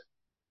writes it.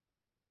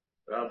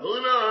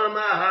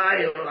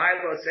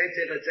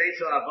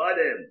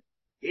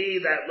 He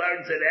that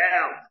learns it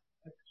out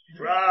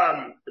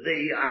from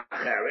the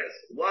Acheres.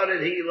 What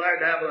did he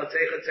learn?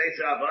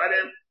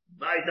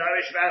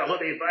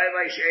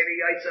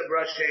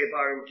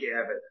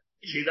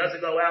 She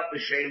doesn't go out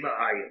with Shema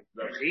Ayin.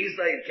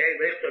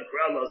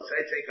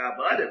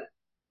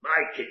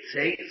 My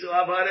Kitzeitzu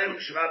Avadim,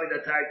 Shrabi the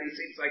Taiti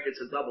seems like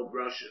it's a double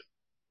brusher.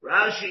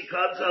 Rashi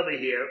comes over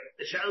here.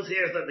 It shows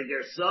here that the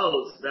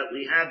gersos that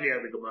we have here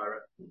in the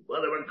Gemara,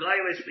 well, there were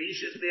Gairish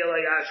Bishas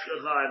B'Elay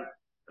Ashkechan,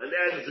 and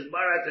there's the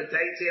Gemara that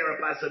takes here a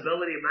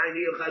possibility of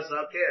Ma'aniyu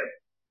Chasakim.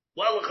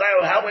 Well,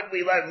 how would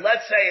we learn?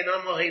 Let's say an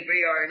Ummu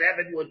Hebrew or an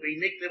Evan would be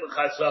Niktim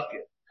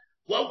Chasakim.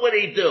 What would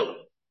he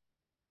do?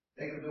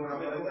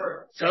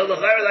 So the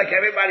Gemara, like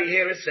everybody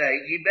here is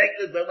saying, he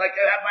makes it like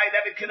a Rabbi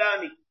David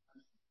Kanani.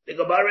 The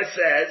Gemara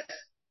says,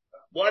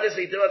 what does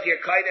he do if you're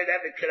kind of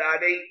David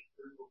Kanani?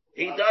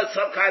 He does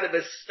some kind of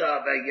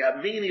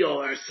a menial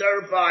or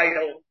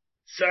servile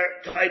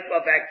type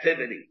of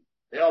activity.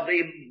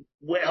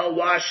 He'll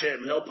wash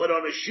him, he'll put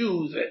on his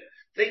shoes,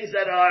 things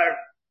that are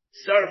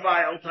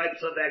servile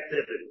types of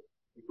activity.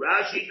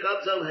 Rashi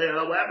comes over here,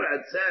 however,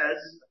 and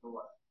says,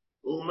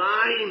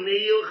 Umay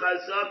niyu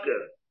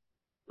chazaka.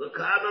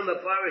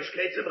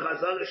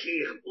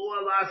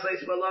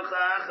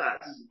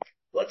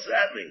 What's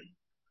that mean?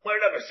 Where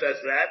never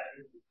says that.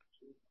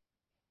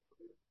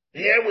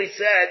 Here we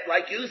said,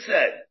 like you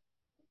said,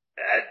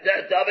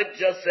 David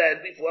just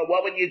said before,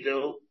 what would you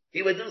do?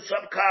 He would do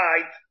some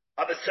kind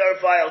of a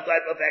servile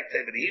type of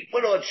activity. He'd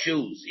put on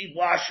shoes. He'd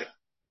wash them.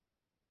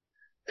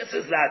 This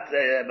is not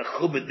a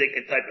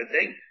mechubedika type of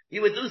thing. He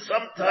would do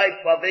some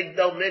type of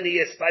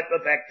ignominious type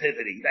of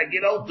activity that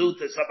you don't do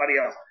to somebody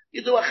else.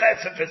 You do a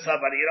chesed for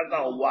somebody, you don't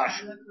go and wash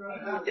them.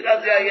 You know,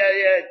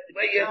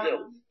 what you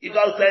do? You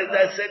go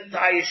to sit and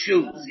tie your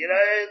shoes. You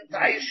know,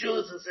 tie your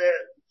shoes is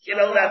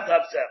that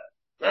type of stuff.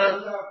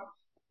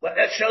 Well,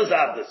 that shows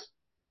out this.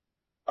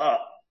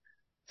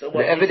 So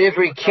what the Eved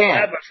Ivri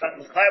can't.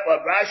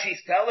 What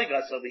Rashi's telling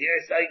us over here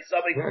is saying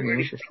something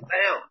pretty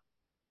profound.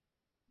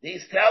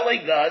 He's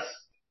telling us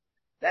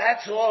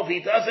that's all. If he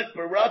does it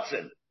for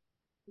Rutzen,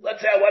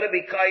 let's say I want to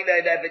be kind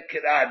of Eved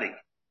Kanani.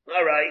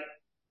 All right.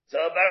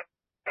 So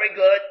very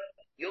good.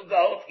 You'll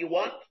go if you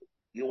want.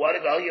 You want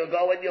to go, you'll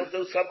go and you'll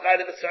do some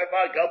kind of a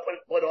ceremony. Go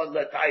put on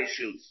the tie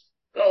shoes.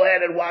 Go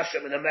ahead and wash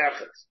them in the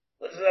merchants.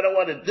 Listen, I don't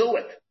want to do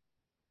it.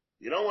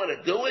 You don't want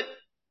to do it?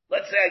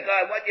 Let's say a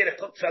guy, I want you to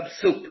cook some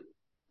soup.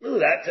 No,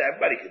 that's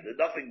everybody can do.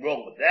 Nothing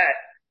wrong with that.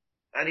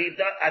 And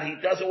he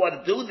doesn't want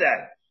to do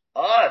that.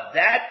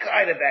 That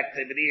kind of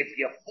activity, if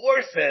you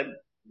force him,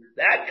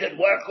 that could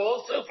work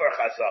also for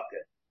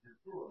chazaka.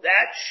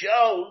 That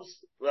shows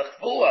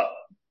l'chfua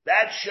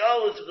That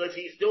shows because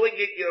he's doing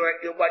it,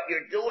 what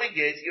you're doing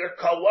is you're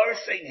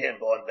coercing him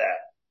on that.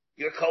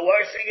 You're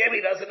coercing him.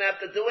 He doesn't have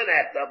to do an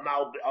act of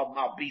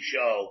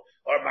malbisho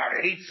or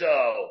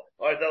maritzo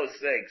or those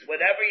things.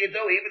 Whatever you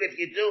do, even if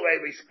you do a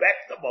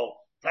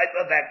respectable type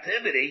of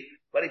activity,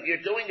 but if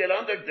you're doing it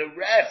under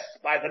duress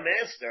by the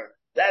master,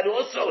 that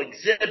also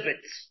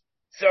exhibits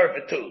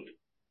servitude.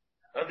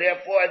 And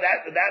therefore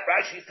that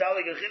Rashi's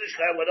telling a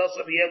Kidushin would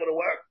also be able to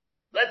work.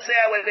 Let's say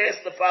I would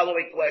ask the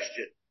following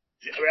question.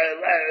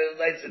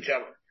 Ladies and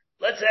gentlemen,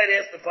 let's say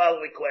I'd ask the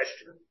following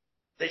question.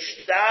 The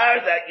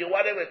star that you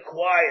want to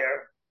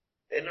acquire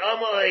an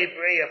Amal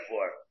Hebreya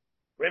for,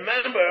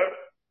 remember,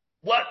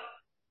 what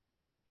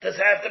does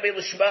it have to be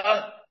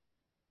Lishma?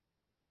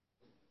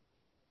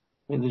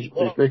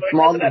 The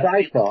smaller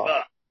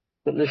daita.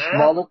 The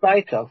smaller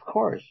daita, of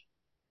course.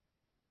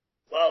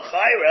 Well,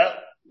 Chayra,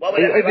 what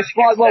would everybody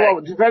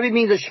say? Does that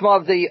mean the shema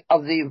of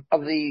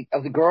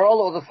the girl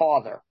or the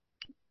father?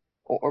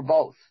 Or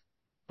both?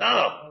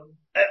 No.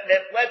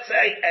 If, let's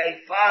say a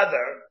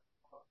father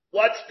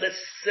wants to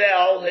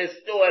sell his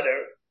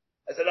daughter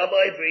as an Amal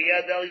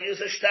Hebreya, they'll use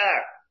a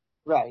star.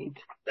 Right.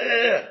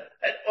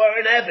 Or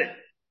an Evan.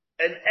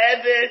 An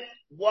Evan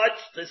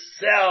wants to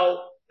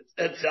sell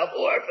himself,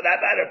 or for that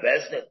matter,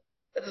 Bezdin.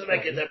 That doesn't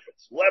make a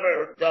difference.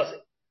 Whoever does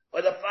it.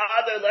 Or the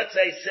father, let's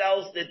say,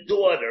 sells the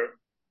daughter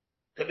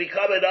to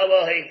become an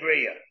Amal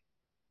Hebreya.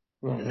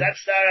 Does that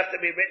star have to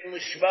be written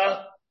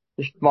Lishma?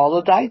 The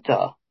smaller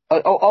daita.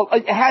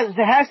 It has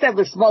to have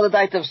the smaller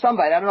daita of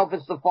somebody. I don't know if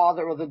it's the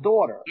father or the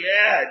daughter.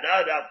 Yeah,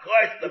 no, of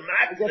course, the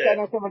matzah.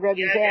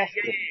 Yeah.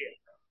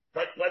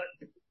 But,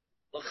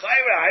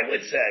 L'chaira, I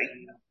would say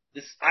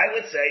that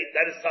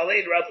it's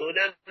Talid Rav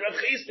Huna and Rav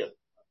Chisda.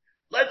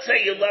 Let's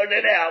say you learn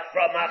it out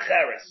from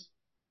Acheres.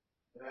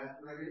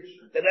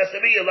 Then has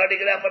to be you're learning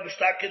it out from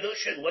Ishtar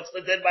Kidushin. What's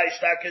the din by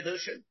Ishtar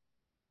Kidushin?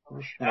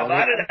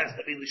 It has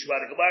to be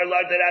Lishma. The Gemara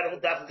learned it out of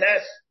Daf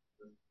Tes.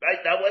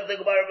 Right? Now what the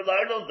Gemara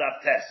learned on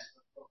Daf Tes?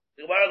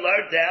 The Gemara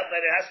learned out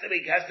that it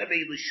has to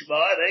be Lishma,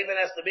 and it even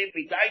has to be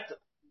B'daita.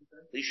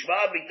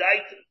 Lishma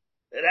B'daita.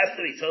 It has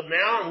to be. So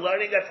now I'm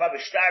learning it from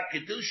Ishtar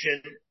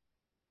Kidushin,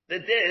 the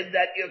din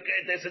that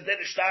there's a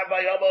din Ishtar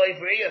by Amal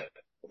Hebreya.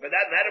 For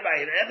that matter, by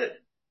an Evan.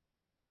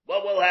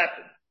 What will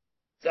happen?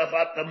 So if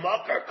the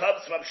Makar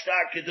comes from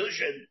Shtar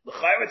Kidushin, the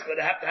Chayrit's going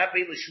to have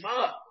be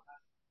Lishma.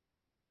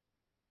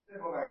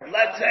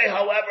 Let's say,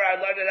 however, I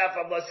learned it out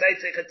from Losei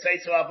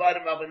Chetzeitzu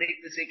Avadim,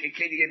 Avaniknisi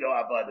Kikidiyino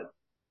Avadim.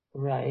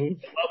 Right.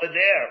 Over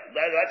there,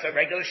 that's a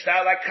regular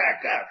Shtar like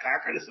Karka.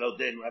 Karka, there's no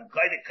din. I'm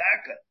kind of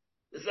Karka.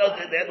 There's no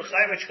din there. The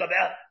Chayrit's come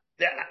out.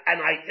 And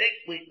I think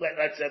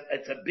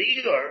it's a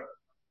beater.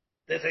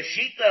 There's a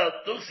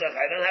Shita Dusach.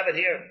 I don't have it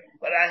here.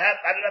 But I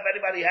don't know if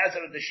anybody has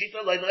it. The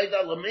Shita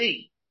Leinaida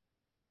Lami.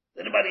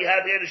 Anybody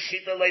have here the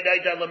Shita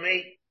Leinaida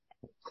Lami?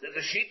 There's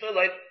a Shita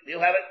like, do you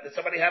have it? Does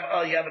somebody have it?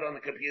 Oh, you have it on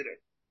the computer.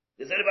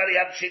 Does anybody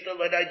have Shita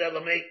Leinaida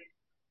Lami?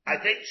 I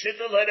think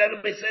Shita Leinaida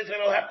Lami says it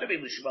don't have to be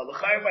Lishma.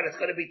 L'chayr, but it's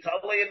going to be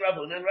Tali and Rav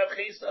Huna and Rav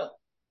Chisda.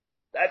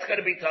 That's going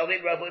to be Tali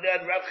and Rav Huna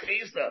and Rav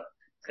Chisda.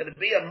 It's going to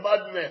be a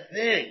mudna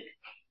thing.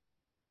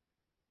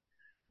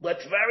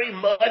 What's very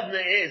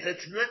mudna is,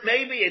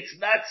 maybe it's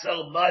not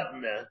so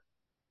mudna,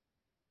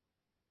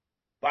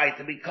 by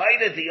to be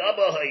kind of the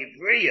Abba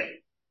Ha'ivriya.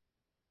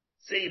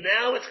 See,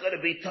 now it's going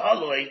to be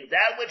Taloi,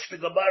 that which the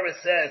Gemara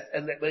says,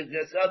 and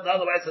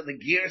otherwise in the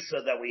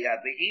Girsa that we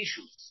have, the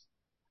issues.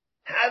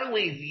 How do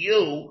we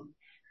view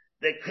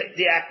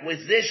the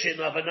acquisition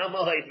of an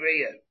Abba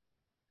Ha'ivriya?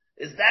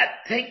 Is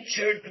that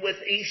tinctured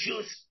with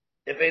issues?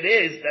 If it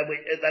is, then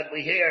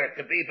we hear it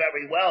could be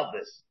very well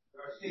this.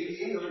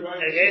 Because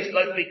there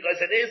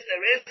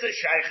is a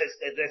shaykhis,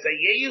 there's a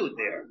yiyud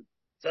there.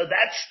 So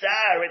that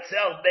star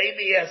itself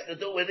maybe has to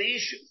do with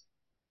issues.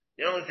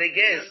 The only thing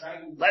is,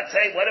 let's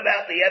say, what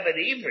about the Evan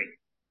Ivri?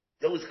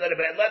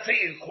 Let's say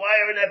you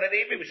acquire an Evan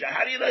Ivri star.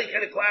 How do you know you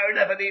can acquire an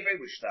Evan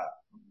Ivri star?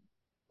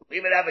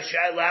 We would have a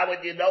shayla, how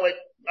would you know it?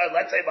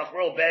 Let's say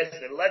Machrul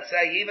Bezdin. Let's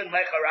say even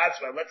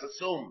Mecharatzma, let's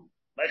assume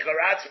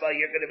Mecharatzma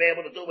you're going to be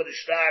able to do with a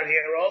star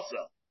here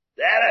also.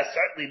 That has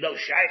certainly no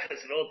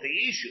shaykhs and all the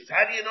issues.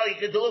 How do you know you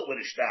can do it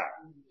with a star?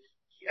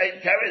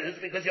 This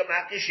is because you're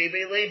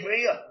Makashibi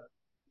Livriya.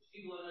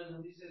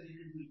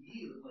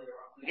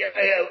 Wait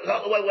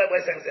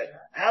a second.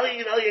 How do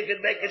you know you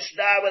can make a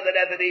star with an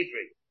Evan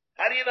Ivri?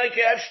 How do you know you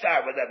can have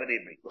star with Evan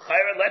Ivri?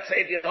 Let's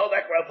say if you hold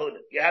that Rav Huna,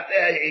 you have to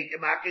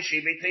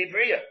Makashibi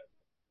Livriya.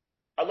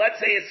 Let's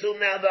say assume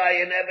now by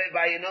an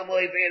Amal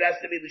Ivri it has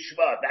to be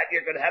Lishma. That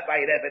you're going to have by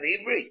an Evan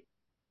Ivri.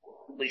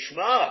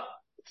 Lishma.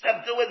 It's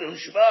nothing to do with the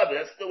Lishma, but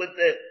that's to do with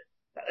it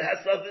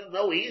has nothing,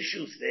 no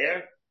issues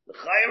there. The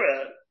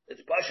Chayra,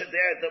 it's Pasha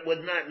there that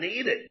would not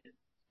need it.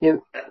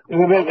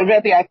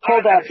 Rebbe, I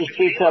pulled out the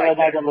Shita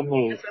Leinaida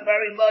Lami. It's a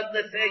very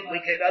mudna thing.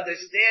 We can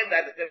understand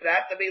that it's going to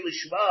have to be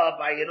Lishma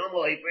by an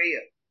Amal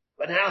Ivriya.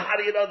 But how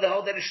do you know the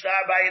whole thing is star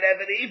by an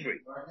Evan Ivri?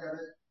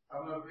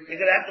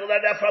 You're going to have to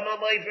learn that from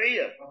Amal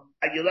Ivriya.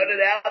 And you learn it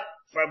out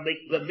from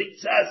the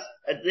mitzvahs,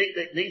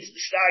 it needs the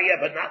star,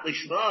 yeah, but not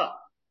Lishma.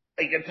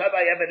 You can tell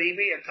by Evan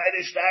Ivri, a kind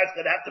of star is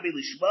going to have to be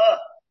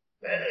Lishma.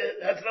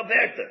 That's no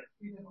better.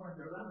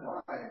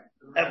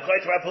 And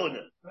quite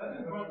Rapuna.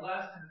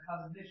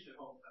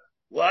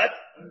 What?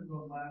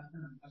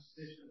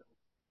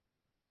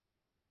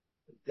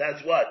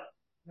 That's what?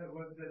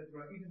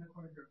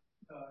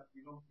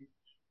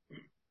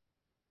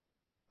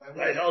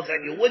 Right, holds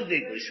that you would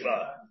need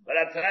Lishma. But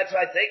that's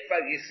what I think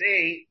from, you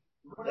see,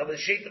 the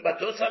Shita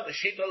Batusa, the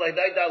Shita like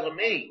 $9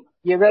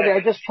 Yeah, Rebbe, I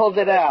just pulled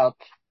it out.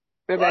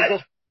 Rebbe,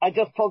 I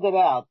just pulled it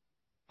out.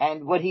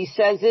 And what he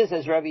says is,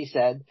 as Rebbe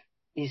said,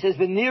 he says,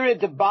 V'nira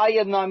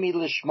debaya nami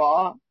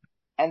lishma,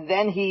 and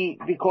then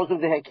because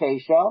of the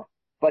Hekesha,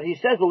 but he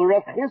says,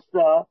 L'ref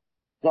Chista,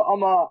 the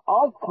Ama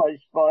av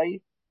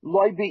Kaisvai,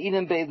 loy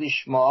be'inem be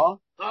lishma.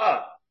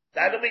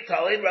 That'll be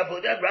telling Rav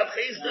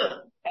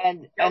Chista.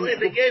 And only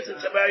begins,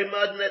 it's a very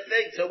modern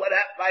thing. So what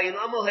happened, by an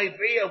Amal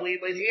Hevriya, we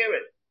would hear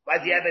it. By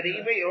the Eved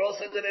Ivri, you're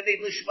also going to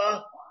need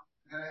Lishma.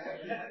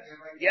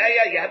 Yeah,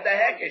 you have the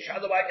Hekesh.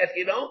 Otherwise, if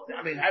you don't,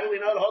 I mean, how do we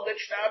know the whole good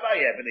star by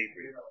Eved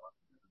Ivri?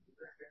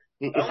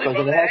 Only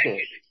from the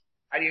Hekesh.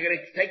 And you're going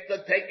to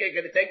you're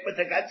going to take with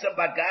the Gatsa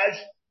Bagaj.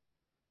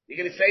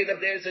 You're going to say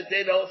that there's a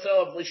din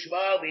also of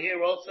Lishma over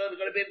here also. There's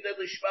going to be a din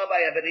Lishma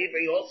by Eved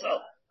Ivri also.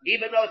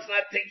 Even though it's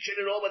not tinctured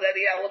at all with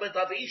any element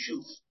of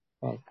issues.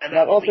 Right. And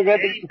now also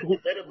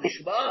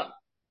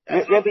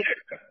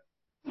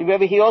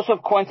Rebbe, he also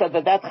points out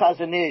that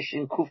Chazon Ish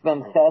in Kuf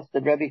Mem Ches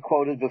that Rebbe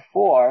quoted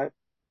before,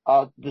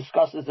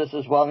 discusses this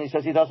as well, and he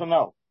says he doesn't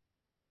know.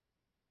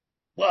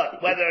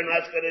 What? Whether or not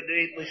it's going to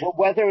do Lishma? Well,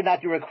 whether or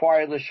not you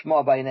require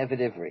Lishma by an Eved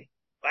Ivri.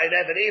 By an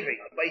Eved Ivri.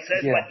 But he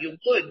says what you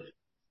would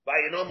by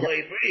a normal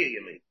Ivri,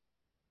 you mean?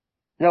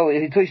 No,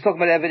 he's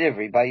talking about Eved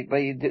Ivri.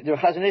 The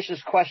Chazon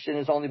Ish's question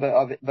is only by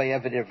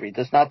Eved Ivri.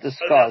 Does not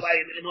discuss. By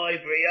an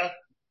Ivriya?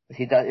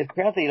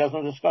 Apparently he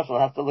doesn't discuss it. I'll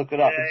have to look it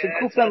up. It's in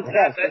Kuf Mem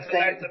Ches.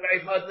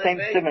 Same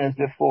simon as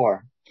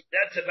before.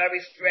 That's a very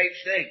strange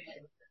thing.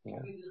 Yeah.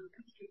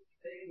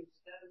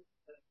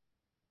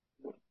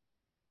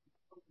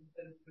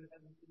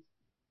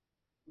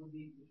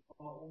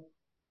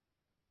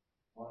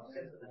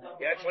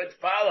 That's what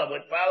follow.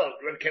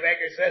 Reb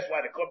Kineger says why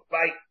the cook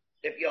bite.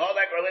 If you hold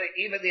that,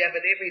 even the Eved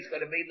Ivri is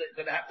going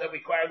to have to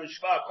require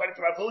Lishma according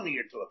to Rav Huna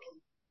you're talking.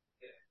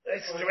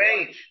 That's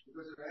strange.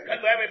 Because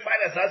whenever you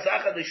find a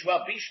Zazacha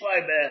Lishma, Bishma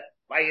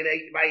by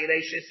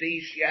Yirei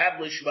Shesish, you have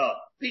Lishma.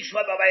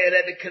 Bishma by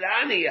Yirei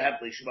Kanani, you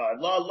have Lishma.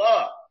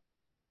 Law.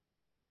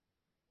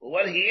 Well,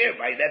 what here?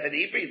 By Eved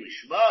Ivri,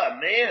 Lishma,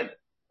 man.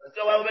 There's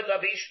no element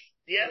of Ish.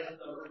 Yeah.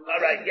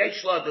 Alright,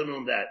 Yesh Law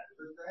Dunum that.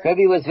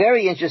 Rebbe, what's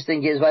very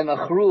interesting is by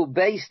Machru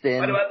based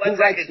in, who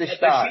writes the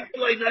star? The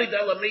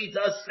Shita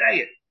does say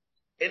it.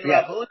 In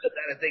Rav Huna,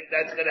 I think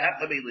that's going to have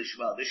to be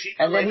Lishma.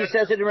 And then he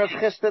says it in Rav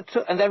Chista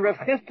too. And then Rav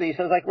Chista, he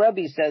says, like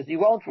Rebbe says, you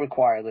won't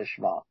require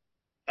Lishma.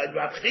 And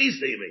Rav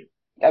Chista, you mean?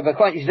 Yeah, but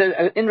he says,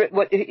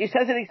 he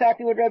says it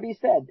exactly what Rebbe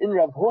said. In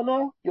Rav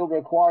Huna, you'll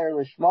require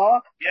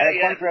Lishma. And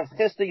according to Rav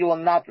Chista, you will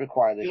not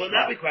require Lishma. You will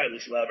not require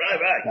Lishma.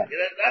 Right. You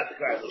will not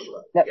require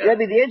Lishma. Now,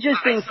 Rebbe, the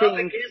interesting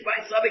thing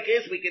by Sabbath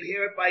is we can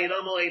hear it by an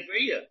Amo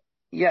Ivriya.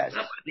 Yes,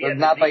 but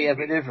not by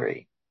Eved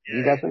Ivri.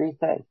 That's what he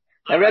says.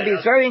 Now, Rebbe,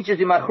 it's very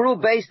interesting. Machru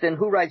based in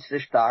who writes the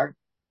star?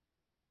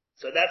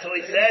 So that's what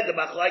he said. The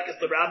Machlaik is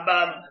the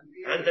Rambam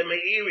and the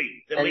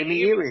Meiri. The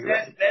Meiri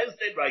says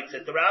Bezdin writes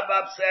it. The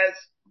Rambam says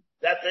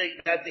that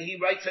he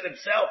writes it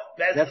himself.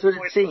 Bezdin that's what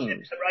it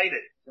seems. To write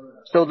it.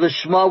 So the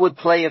Shema would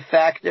play a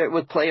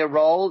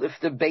role if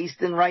the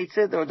Bezdin writes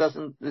it, or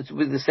doesn't? It's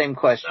with the same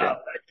question. No,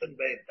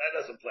 that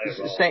doesn't play a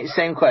role.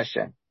 Same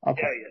question.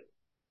 Okay.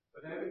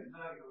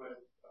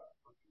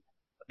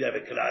 The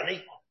Eved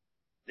Kanani.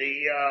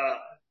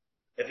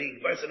 If the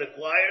person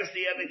acquires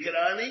the Eved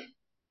Kanani,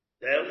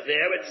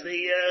 there it's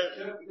the,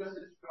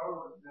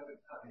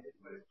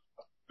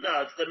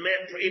 no, it's the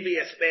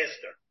previous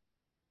master.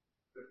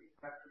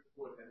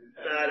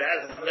 No, it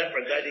has a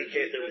different, that you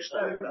can't do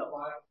stuff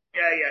about.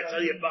 Yeah, so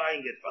you're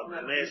buying it from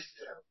the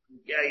master.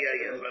 Yeah,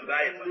 from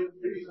buying from.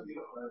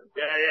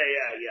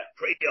 Yeah,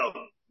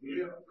 pre-owned.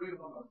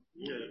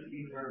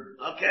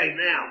 Okay,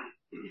 now.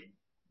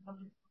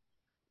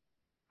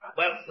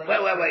 Wait. We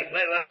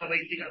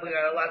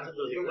got a lot to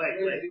do here.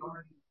 Wait.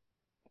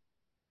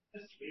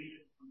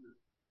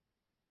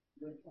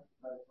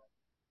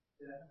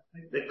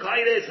 The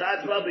Kaida is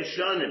Hatzma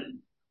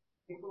B'Shanim.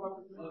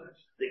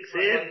 The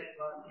Ksiv.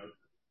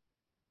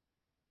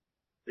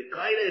 The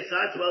Kaida is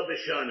Hatzma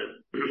B'Shanim.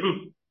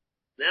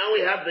 Now we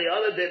have the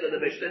other din of the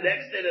Mishnah. The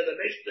next din of the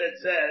Mishnah, it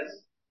says,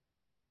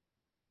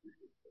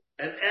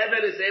 an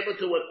Eved is able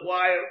to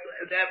acquire,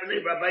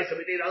 Rabbi said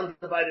we need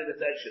undivided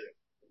attention.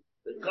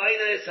 The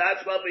Kaina is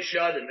Hatzma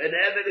B'Shanim. An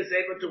Eved is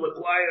able to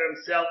acquire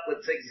himself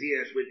with 6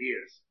 years, with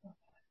years.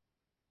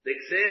 The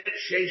Ksiv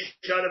Sheish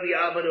Shanim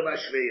Yavanu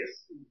Vashviyas.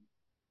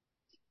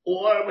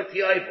 Or with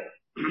Yovel.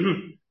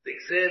 The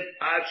Ksiv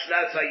Ad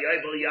Shnatz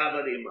HaYovel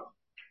Yavanima.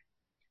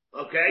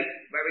 Okay?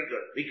 Very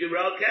good. The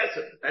Giral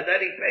Kesef. And then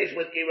he pays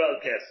with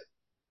Giral Kesef.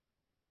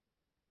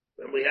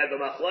 When we had the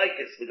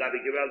Machlaikis, we got the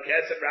Giral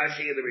Kesef,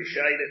 Rashi and the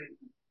Rishayim.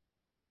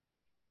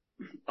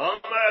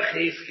 Omar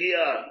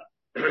Chizkiah.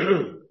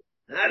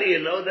 How do you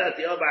know that?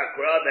 The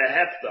Obakra, the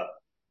Hefta.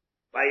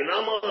 By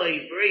Nomo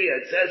Hebrew,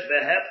 it says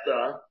the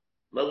Hefta,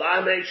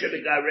 Malame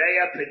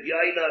Shebegareya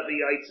Pidyaina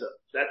V'Yaitza.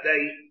 That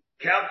they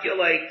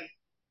calculate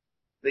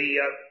the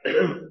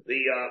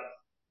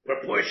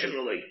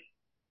proportionally,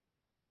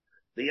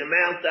 the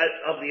amount that,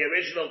 of the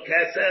original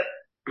kesef,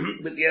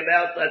 with the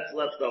amount that's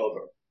left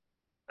over.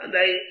 And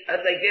they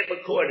give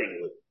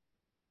accordingly.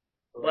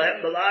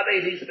 But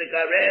Malame, he's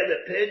Begareya, the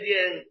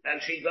Pidyan,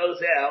 and she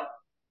goes out,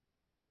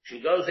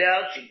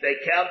 they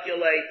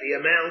calculate the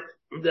amount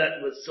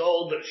that was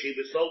sold, that she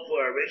was sold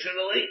for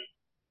originally,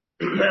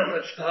 how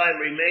much time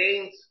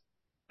remains,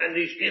 and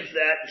he gives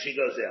that, and she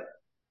goes out.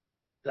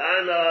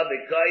 Tana,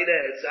 B'kaida,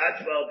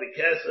 Etzatva,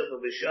 B'kesav,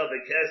 B'shav,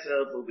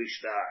 B'kesav,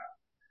 B'shtar.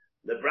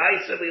 The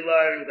Brisa we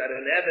learned that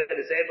an Eved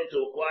is able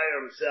to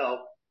acquire himself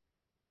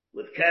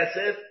with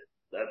Kesef,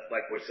 that's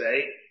like we're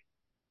saying,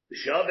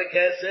 B'shav,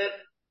 B'kesav,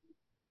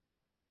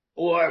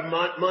 or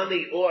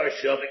money, or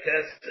Shav,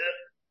 B'kesav,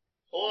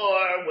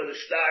 or with a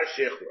star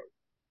shichra.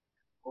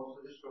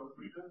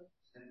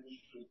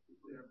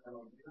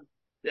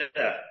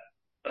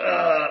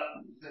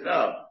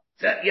 No.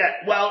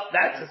 Well,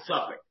 that's a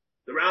suffix.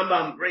 The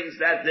Rambam brings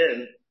that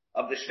in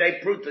of the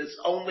shtei prutas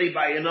only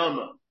by an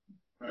Oma.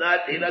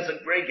 He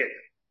doesn't bring it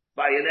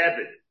by an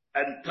Evid.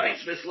 And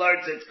Taishvis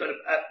learns it's going to,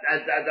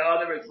 and the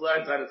other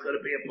learns that it's going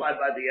to be applied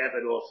by the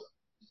Evid also.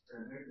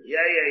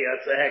 Yeah,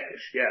 it's a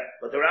heckish, yeah.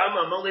 But the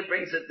Rambam only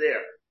brings it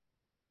there.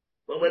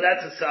 Well,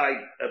 that's a side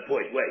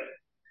point. Wait.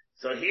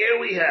 So here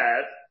we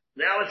have,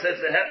 now it says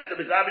the hefta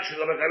the garbage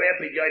from the Gareya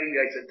Pidyayin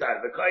Yaitz time.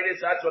 The Kaidis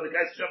that's what the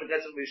guys show the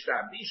guys of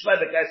Mishtam. Bishla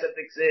the guys that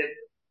fixin.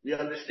 We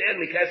understand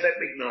the guys that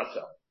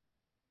Mignasa.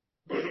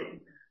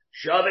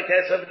 Shavik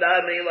Kesef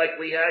Dami like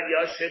we had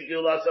Yashib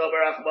Gulas over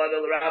Achmad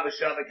al Rav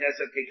Shavik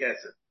Kesef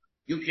Kekesef.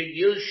 You can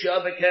use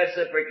Shavik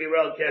Kesef for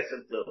Kirol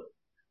Kesef too.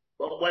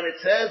 But when it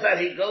says that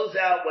he goes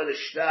out with a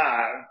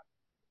star,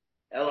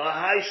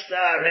 Elahai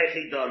star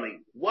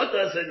hechidami. What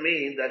does it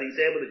mean that he's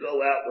able to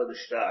go out with a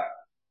star?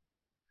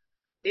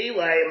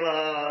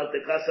 Ilaima the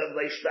kasav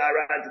leishtar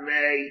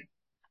admei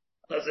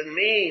doesn't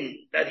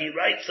mean that he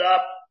writes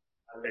up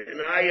an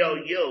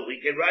IOU.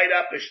 We can write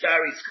up a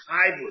star's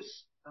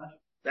chayvus.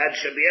 That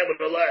should be able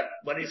to learn.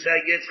 What he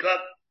said,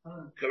 Yitzchak?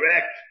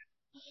 Correct.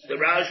 The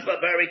Rashba,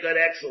 very good,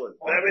 excellent.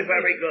 Very,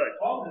 very good.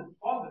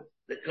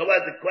 The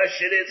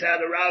question is how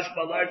the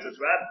Rashba learns this.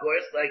 Of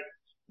course, like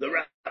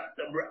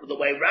the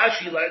way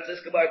Rashi learns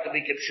this Gemara can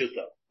be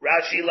Kipshuta.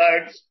 Rashi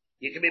learns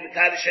you can be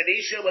Mekadosh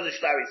Anisha with a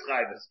Shtari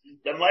Schaimus.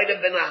 There might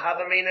have been a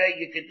Havamina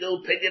you could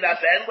do Pidyon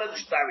Afen with a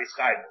Shtari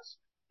Schaimus.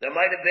 There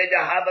might have been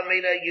a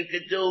Havamina you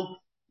could do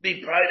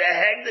be part of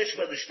Hegdish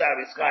with a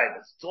Shtari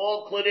Schaimus. It's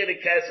all included in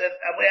Kesef,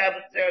 and we have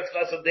a Xeris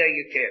Kosom there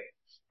you can.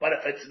 But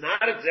if it's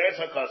not a Xeris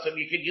Kosom,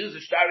 you can use a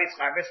Shtari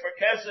Schaimus for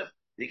Kesef.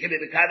 You can be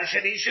Mekadosh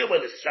Anisha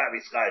with a Shtari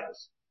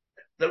Schaimus.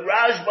 The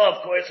Rashba,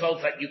 of course,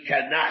 holds that you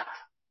cannot.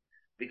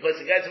 Because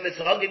the guys of this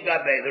Hogin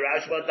Gabe, the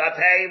Rashba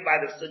Datei, by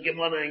the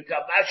Sugimona and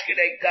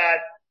Kabashkine God,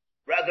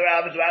 Brother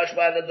Av's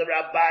Rashba and the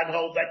Rabban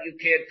holds that you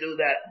can't do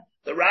that.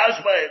 The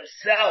Rashba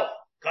himself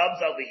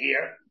comes over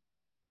here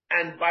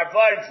and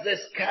barbards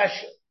this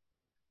kasha.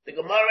 The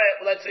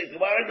Gemara, let's say, the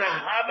Gemara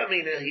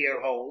Nahavamina here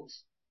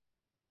holds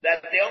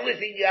that the only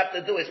thing you have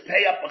to do is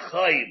pay up a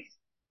chayv.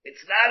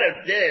 It's not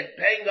a din,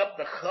 paying up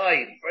the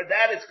chayv. For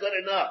that it's good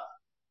enough.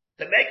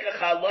 To make a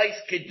chalais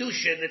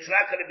Kidushin, it's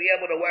not going to be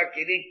able to work.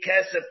 You need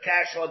kesef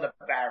cash on the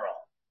barrel.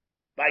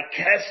 By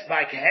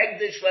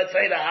hegdish, let's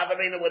say the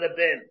Havamina would have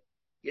been.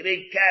 You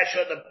need cash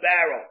on the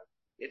barrel.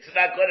 It's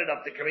not good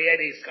enough to create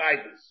these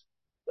kindness.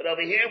 But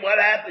over here, what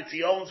happens?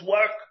 He owns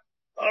work.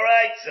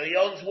 Alright, so he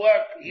owns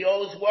work. He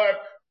owes work.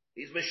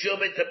 He's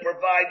meshubit to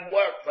provide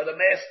work for the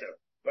master.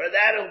 For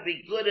that it'll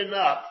be good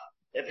enough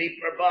if he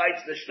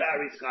provides the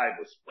shtari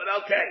kindness. But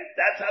okay,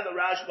 that's how the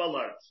Rashba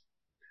learns.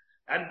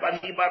 But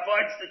he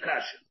barbards the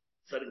kasha.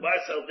 So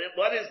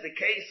what is the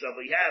case that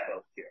we have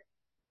over here?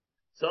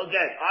 So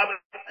again,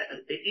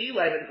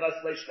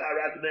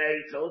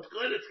 so it's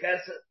good, it's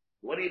kesef.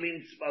 What do you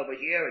mean over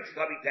here? It's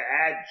coming to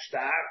add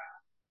star.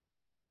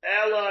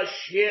 Ela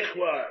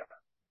shichwar.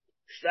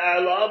 Star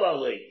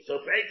lomali. So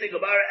if anything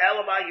about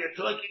Elamai, you're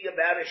talking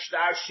about a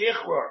star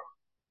shichwar.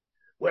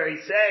 Where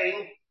he's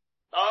saying,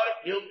 oh,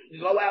 you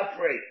go out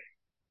free.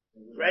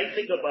 For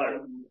anything about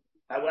it.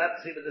 I will have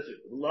to see what this is.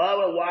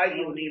 Lower, why do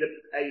you need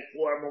a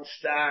formal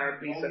star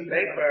piece of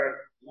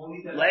paper?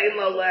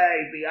 Layla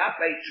lay,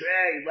 biape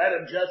tray, let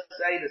him just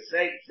say the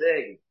same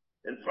thing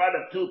in front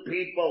of two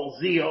people,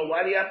 Zio.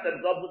 Why do you have to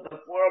go with the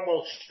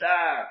formal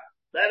star?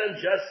 Let him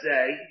just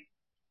say,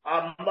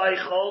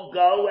 Michael,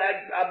 go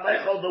and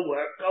Michael the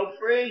work, go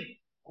free.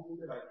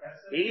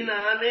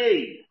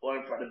 Inani, or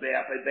in front of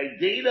biape,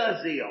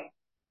 Bedina Zio.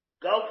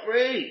 Go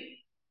free.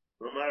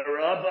 From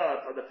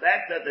the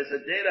fact that there's a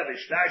din of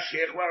Ishtar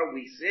Shechwar,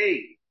 we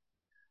see.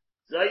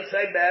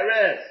 Zoysai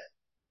Beres,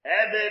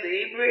 Ebed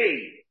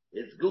Ibri,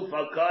 it's Guf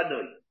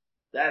al-Kanui.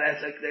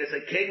 There's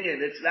a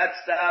kinyan, it's not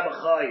Stam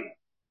Achayim.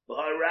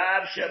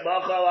 B'harav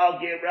Shemachal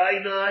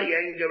al-Giraina,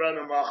 Yen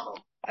Girana Machal.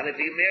 And if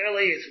he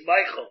merely is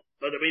Michael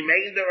for the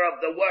remainder of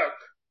the work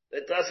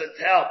that doesn't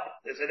help,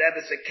 there's an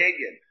emes a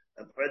kinyan.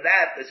 And for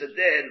that, there's a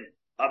din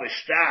of a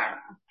shtar.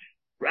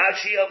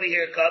 Rashi over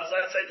here comes,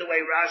 let's say the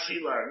way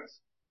Rashi learns.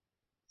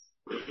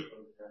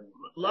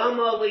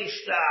 Lama li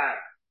shtar.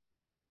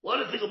 What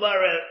is the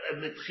Gemara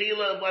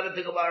Mitchila and what is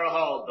the Gemara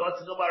hold? What's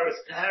the Gemara's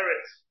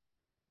teretz?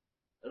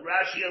 And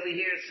Rashi over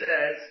here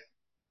says,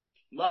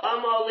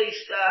 Lama li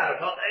shtar,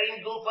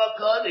 ha'ein gufa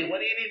kadi. What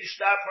do you need to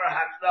shtar for a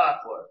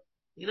hakdah for?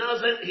 He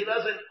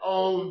doesn't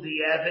own the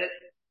Eved,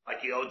 like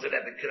he owns an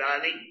Eved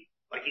Kirani,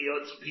 like he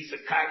owns a piece of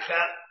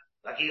karka,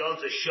 like he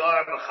owns a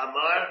shar, a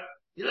chamar.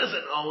 He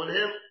doesn't own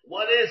him.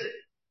 What is it?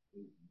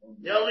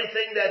 The only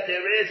thing that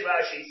there is,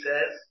 Rashi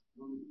says,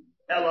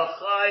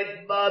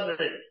 Elachai Bamin,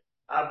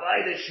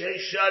 Abayda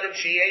Sheishadim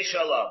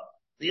Sheishalam.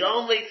 The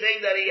only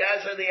thing that he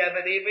has on the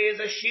Eved Ivri is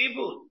a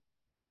shibud.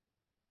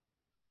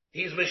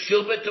 He's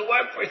meshubed to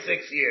work for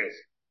 6 years.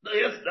 No,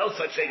 there's no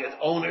such thing as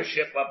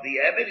ownership of the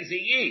Eved. He's a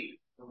yid.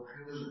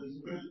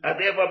 And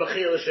therefore,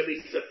 Mechila should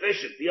be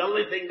sufficient. The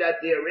only thing that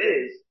there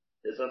is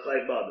a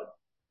Chai Bamin.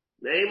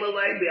 Name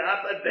alay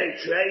bi'apat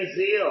be'trei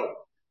zil.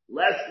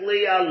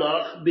 Leslie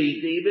Allah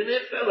be even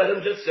if let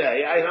him just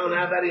say, I don't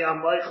have any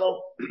on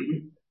Michael,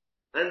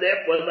 and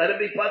therefore let him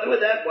be part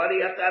with that. Why do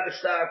you have to have a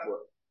star for?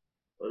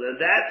 Well, then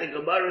that the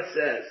Gemara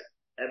says,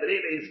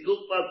 everything is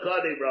Gukma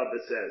Kadi, Rabbi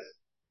says,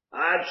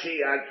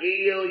 Achi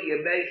Akiyu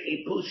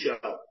Yemechi Pusho.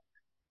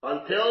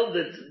 Until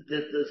the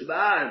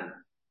Zman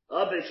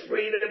of his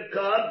freedom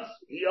comes,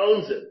 he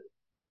owns it.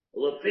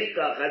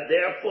 Lefikach, and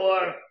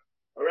therefore,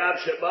 Rav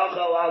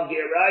Shemachal al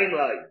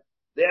Giraylai.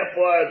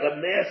 Therefore, the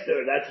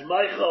master, that's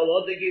Michael,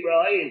 what the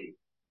Girayin,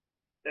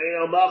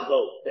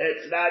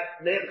 it's not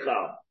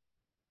Nimchal.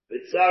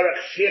 It's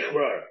Sarach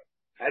Shichrer.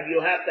 And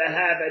you have to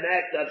have an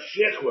act of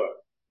Shichrer.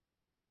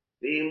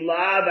 Being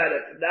lav, and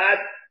if not,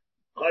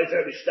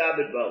 Chayzer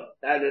Mishtabed Bo.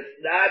 And if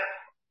not,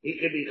 he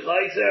can be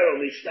Chayzer or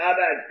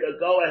Mishtabed and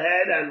go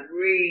ahead and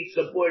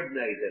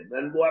re-subordinate him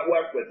and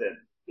work with him,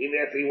 even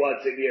if he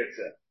wants him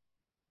Yirtzeh.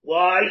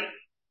 Why?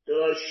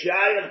 The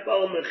Shayach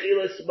Bo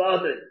Mechilas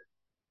Mammon.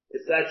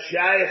 It's not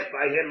Shayach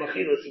by him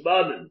Mechilas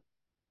Mammon.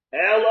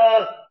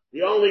 Ella,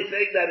 the only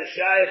thing that is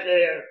Shayach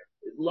there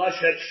is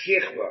Lashon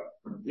Shichver.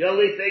 The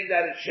only thing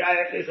that is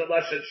Shayach is a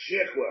Lashon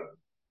Shichver.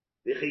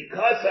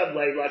 V'chikasav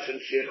lei Lashon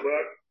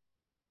Shichver.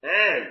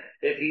 And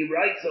if he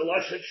writes a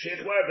Lashon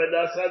Shichver,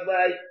 v'nasad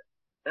lei,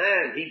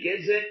 and he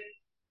gives it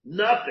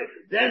nothing,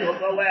 then he'll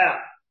go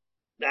out.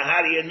 Now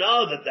how do you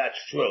know that that's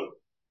true?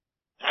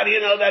 How do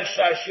you know that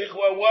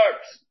Shichver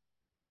works?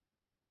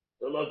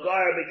 The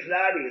Logar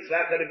Miknani, it's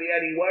not going to be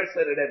any worse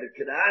than an Eved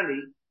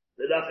Kanani.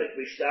 The Nafik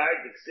Mishtar,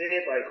 the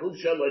Ksiv, by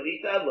Chusha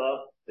Ladita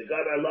Allah, the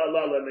Gamar La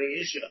La La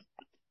Meisha.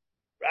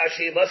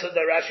 Rashi, listen to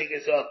Rashi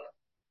gets up.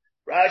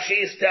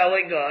 Rashi is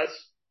telling us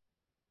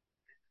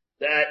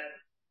that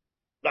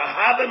the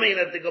Havamin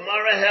of the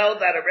Gemara held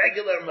that a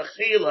regular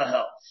Mechila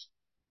helps.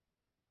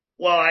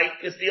 Why?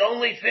 Because the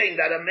only thing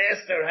that a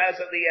master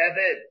has of the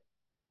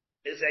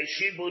Eved is a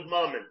Shibud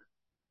moment.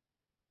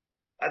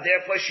 And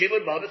therefore,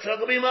 Shibud moment, so it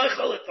will be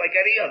Michael. It's like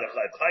any other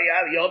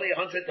Chayv. You owe me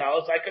 $100,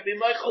 I could be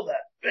Michael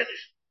that.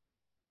 Finished.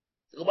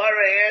 The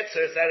Gemara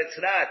answers that it's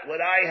not.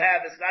 What I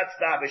have is not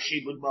stop a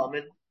Shibud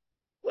moment.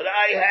 What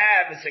I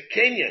have is a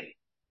Kinyan.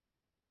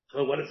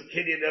 So what does a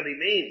Kinyan really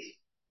means?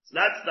 It's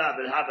not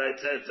stop it.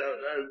 It's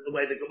the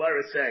way the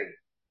Gemara is saying.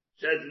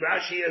 Says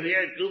Rashi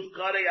here, Guf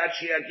Kari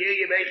Achiagir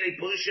Yemechei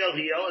Pushel,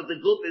 the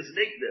Guf is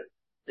Nigna.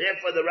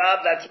 Therefore the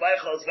Rav that's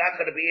Michael is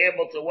not going to be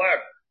able to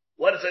work.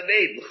 What does it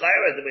mean?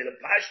 The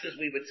Pashtus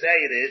we would say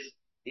it is,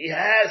 he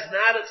has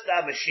not a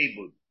Stav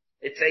Shibud.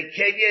 It's a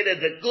Kenyan in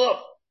the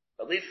Guf.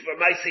 At least for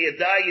Maisi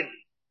Yadayim.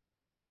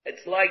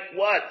 It's like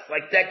what? It's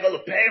like Dekel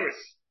of Paris.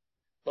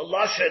 The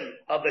Lashon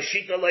of the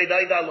Shita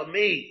Leidaida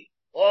Lami.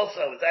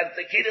 Also, it's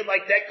a Kenyan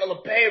like Dekel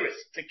of Paris.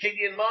 It's a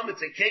Kenyan mom,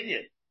 it's a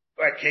Kenyan.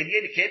 For a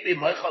Kenyan, it can't be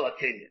Michael a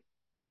Kenyan.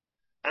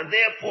 And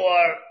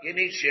therefore, you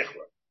need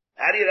Shichwer.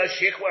 How do you know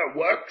Shichwer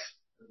works?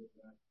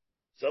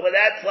 So with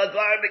that,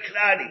 Lagar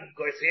Miknani. Of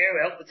course,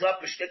 here, it opens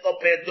up a shtickle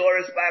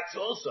Pandora's box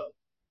also.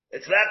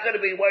 It's not going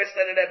to be worse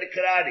than an Eved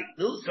Kanani.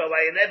 No, so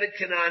by an Eved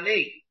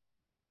Kanani,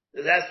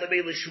 it has to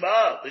be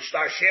Lishma, the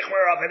Shtar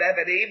Shichwer of an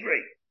Eved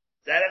Ivri.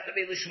 Does that have to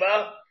be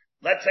Lishma?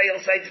 Let's say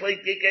you'll say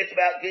Tlik Gitach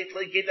about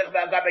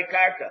Gabe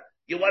Karka.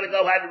 You want to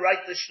go ahead and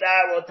write the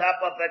Shtar on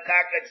top of the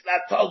Karka, it's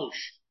not Tolush.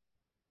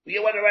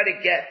 You want to write a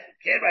get. You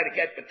can't write a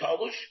get for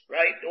Tolush,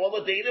 right? All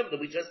the dinim that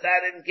we just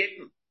had in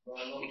Gittin.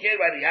 You can't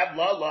write it. You have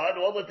law, and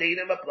all the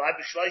dinim apply.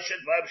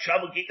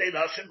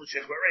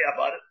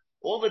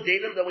 All the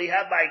dinim that we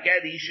have by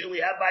Gad Ishu, we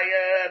have by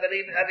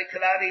Eved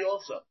Kanani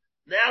also.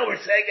 Now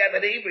we're saying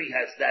Eved Ivri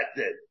has that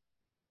din.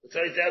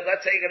 So he says,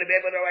 let's say you're going to be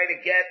able to write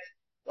a get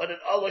on an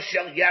Allah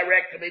Shel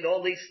Yarek, I mean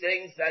all these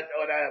things that,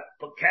 on a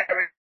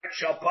Pekaret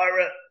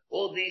Shalpara,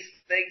 all these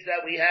things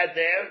that we had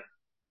there,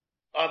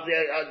 of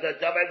the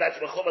Dabar that's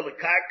Mechum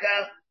Karka,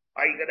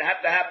 are you going to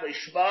have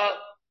Lishma?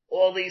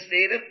 All these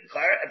dinim,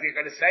 if you're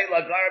going to say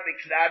Lagar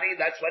Miknani,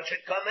 that's what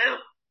should come out.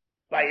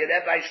 By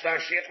Shtar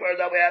Shichwer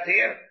that we have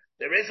here.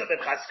 There is a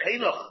B'chas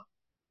Chinuch.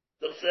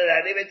 So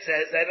that even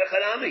says Eved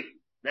Chanami.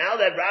 Now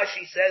that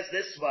Rashi says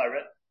this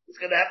svara, it's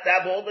going to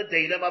have all the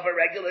datum of a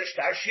regular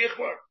Shtar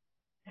Shichur.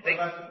 Wait.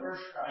 No,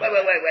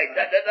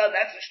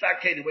 that's the Shtar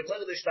Kedim. We're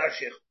talking the Shtar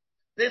Shichur.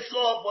 This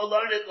law, we'll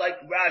learn it like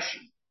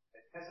Rashi.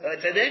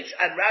 It's an inch,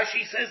 and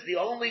Rashi says the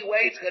only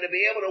way it's going to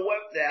be able to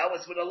work now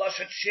is with a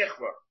Lashon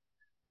Shichur.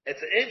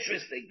 It's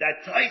interesting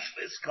that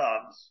Taisvis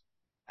comes,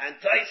 and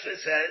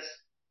Taisvis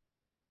says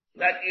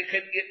that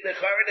the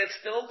current is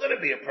still going to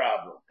be a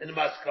problem in the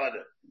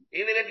Maskana.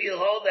 Even if you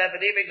hold that,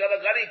 but even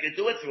you can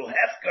do it through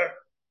Hefker.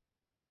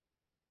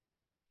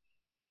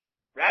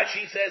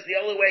 Rashi says the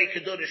only way you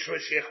can do it is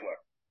through Shichur.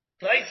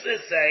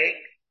 Taisvis saying,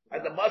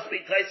 and there must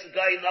be Taisvis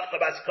guy in the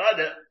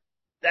Maskana,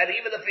 that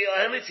even if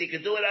he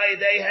can do it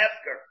Ayadei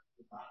Hefker.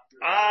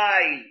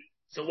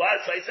 So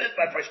what? So I said,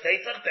 by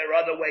Verstetzach, there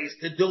are other ways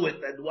to do it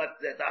than what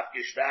the Daf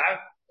Yishtar.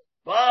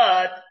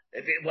 But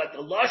what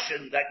the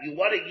Lashon that you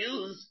want to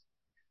use,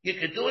 you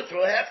can do it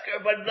through a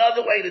Hefker, but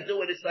another way to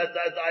do it is the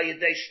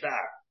Ayadei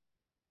Shtar.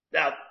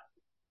 Now,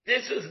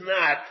 this is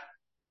not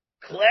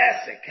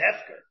classic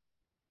Hefker.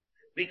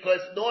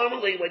 Because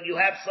normally when you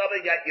have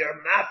something at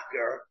your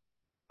mafker,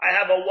 I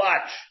have a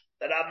watch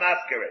that I'm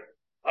mafkering.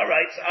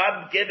 Alright, so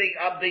I'm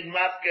being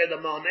mafker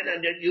the moment,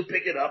 and then you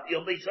pick it up,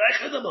 you'll be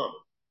zeich the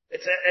moment.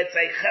 It's a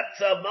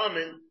chepza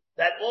moment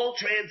that all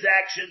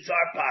transactions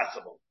are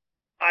possible.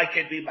 I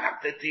can be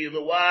mafker to you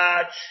the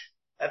watch.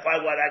 If I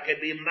want, I can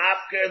be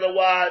mafker the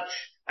watch,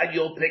 and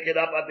you'll pick it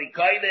up and be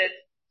kainit.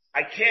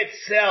 I can't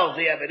sell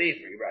the Eved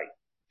Ivri, right?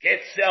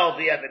 Can't sell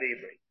the Eved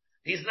Ivri.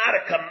 He's not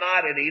a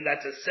commodity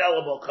that's a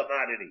sellable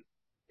commodity.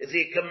 Is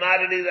he a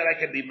commodity that I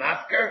can be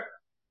mafker?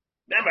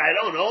 Remember, I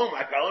don't own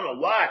like I own a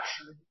watch.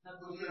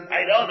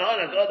 I don't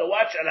own the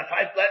watch, and if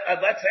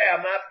let's say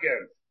I'm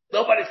mafker,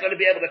 nobody's going to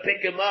be able to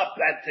pick him up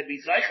and to be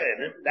zeicha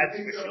in him. That's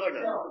for sure.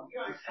 No,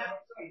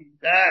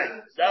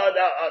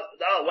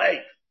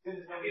 wait.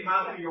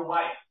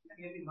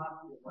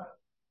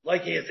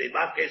 Like you say,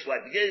 mafker's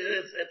wife.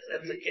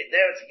 It's a kid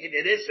there. It's a kid.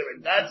 It is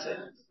and that's it.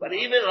 But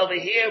even over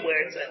here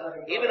where it's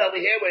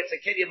a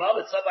kid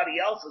yom, somebody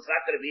else is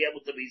not going to be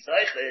able to be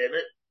zeicha in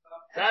it.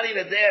 It's not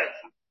even there.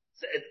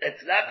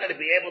 It's not going to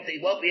be able to,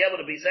 he won't be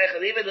able to be zeichet,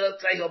 even though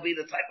let's say he'll be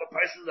the type of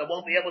person that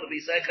won't be able to be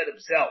zeichet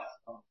himself.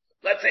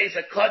 Let's say he's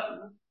a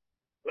cotton.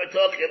 We're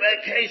talking about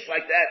a case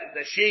like that,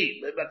 the she,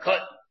 a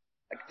cotton,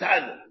 a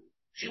katan.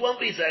 She won't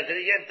be zeichet,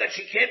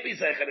 she can't be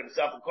zeichet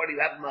himself according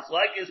to Rabbi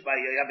Moshe by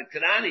Rabbi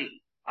Kanani,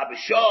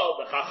 Abishol,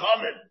 the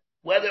Chachamim,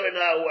 whether or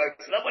not it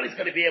works. Nobody's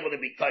going to be able to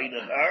be kind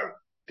to her,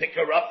 pick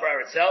her up for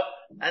herself.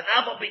 And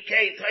Abba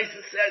BK,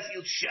 Tyson says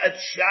you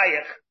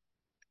shayach.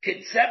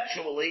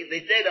 Conceptually, they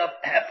did of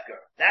Hefker.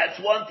 That's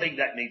one thing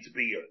that needs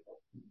beer.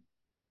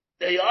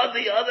 On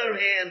the other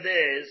hand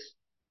is,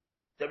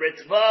 the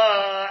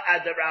Ritva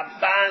and the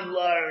Ramban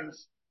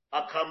learns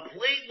a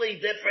completely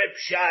different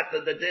shot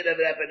than the din of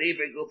Eved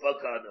Ivri Gufa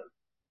Kanoi.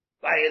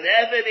 By an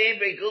Eved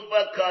Ivri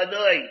Gufa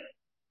Kanoi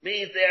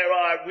means there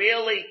are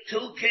really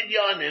two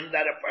kinyonim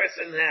that a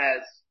person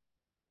has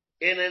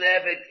in an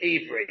Eved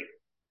Ivri.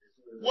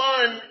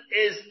 One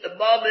is the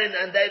Mammon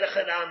and then the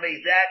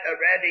Chanami, that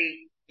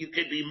already you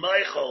could be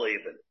Michael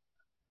even.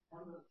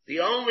 The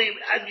only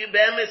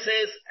argument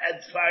is,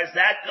 as far as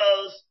that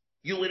goes,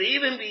 you would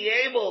even be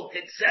able,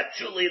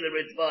 conceptually, the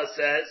Ritva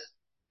says,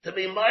 to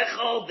be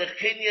Michael, the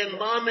Kenyan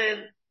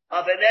Mammon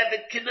of an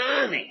Eved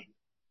Kanani.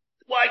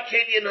 Why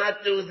can you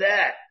not do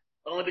that?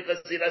 Only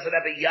because he doesn't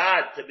have a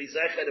yad to be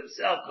Zechet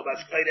himself,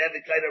 Kamash Kaid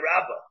Eved Kaid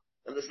Rabba.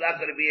 And there's not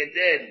going to be a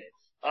din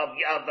of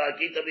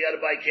Gita B'Yad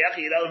B'Ay Keach.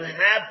 You don't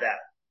have that.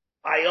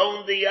 I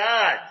own the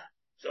yad.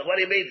 So what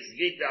do you mean?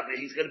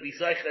 He's going to be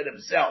Zeichet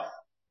himself.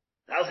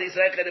 How's he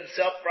Zeichet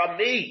himself from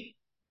me?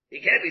 He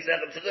can't be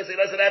Zeichet because he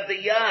doesn't have the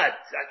yad.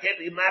 I can't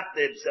be mapped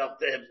to himself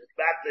to him,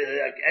 mapped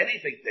to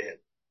anything to him,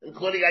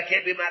 including I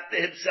can't be mapped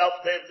to himself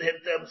to him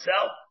to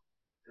himself.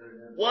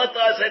 What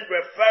does it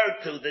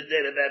refer to, the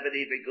din of Eved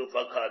Ivri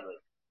Gufa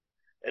Kanoi?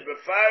 It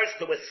refers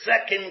to a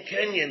second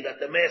Kenyan that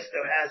the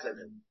master has in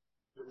him.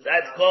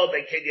 That's called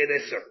the Kenyan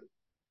Isser.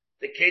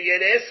 The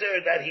Kenyan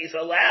Isser that he's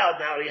allowed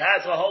now, he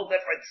has a whole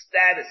different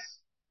status.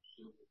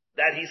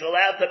 That he's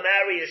allowed to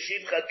marry a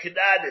Shivcha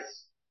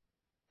Kedadis.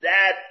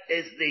 That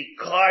is the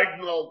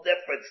cardinal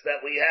difference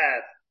that we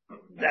have.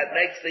 That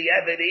makes the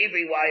Eved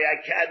Ivri why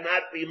I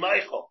cannot be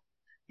Michael.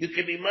 You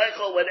can be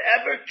Michael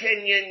whatever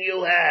Kenyan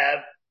you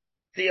have.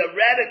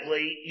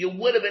 Theoretically, you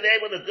would have been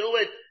able to do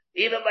it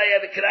even by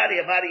Eved Kedadi.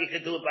 You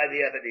could do it by the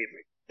Eved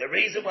Ivri. The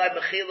reason why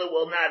Mechila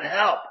will not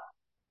help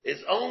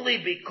is only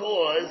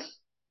because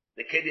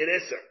the Kenyan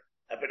Isser.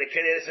 And for the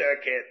Kenyan Isser, I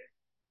can't.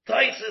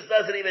 Taisus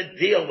doesn't even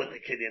deal with the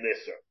Kenyan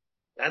Isser.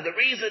 And the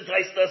reason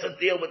Tais doesn't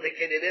deal with the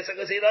Kenyan Isser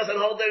because he doesn't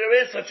hold that there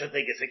is such a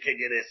thing as a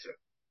Kenyan Isser.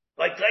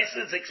 Like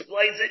Taisus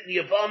explains it in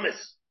Yavamis,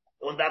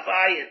 on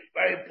Dafayin,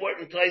 very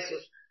important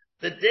Taisus.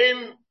 The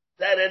din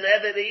that an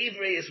Eved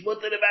Ivri is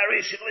mutter to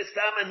marry Shivli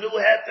Stam and new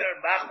heter,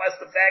 machmas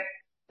the fact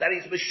that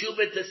he's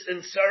meshubetus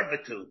in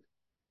servitude.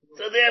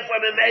 So therefore,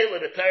 Memela,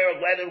 the Torah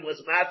whether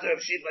was matter of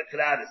Shivla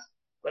Kradis.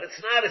 But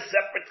it's not a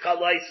separate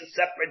chalais, a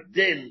separate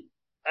din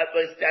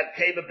that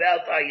came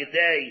about by a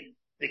day,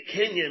 the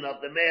kinyan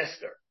of the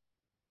master.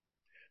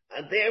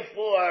 And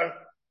therefore,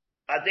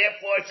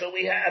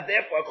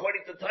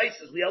 according to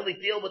Taisus, we only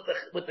deal with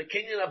the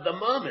kinyan of the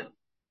moment.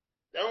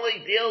 We only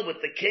deal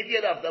with the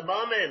kinyan of the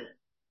moment.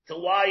 So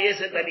why is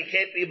it that he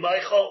can't be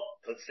Michael?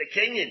 Because the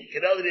kinyan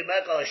can only be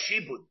Michael a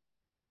shibud.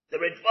 The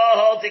Ritva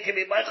holds it can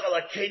be Michael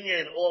a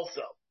kinyan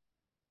also.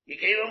 You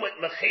can even with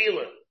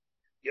Mechila.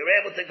 You're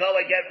able to go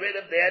and get rid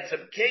of that,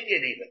 some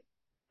kinyan even.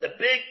 The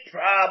big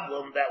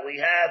problem that we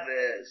have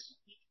is,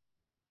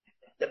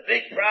 other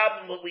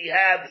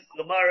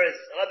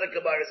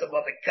Gemaras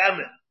about the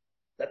Kamen,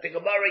 that the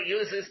Gemara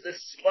uses the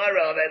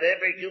svara of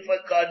every Kufa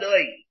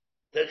Kadoi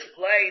to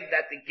explain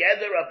that the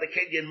gather of the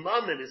kinyan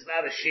moment is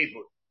not a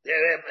shibud.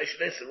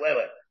 Listen,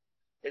 wait.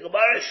 The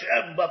Gemara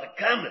about the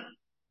Kamen.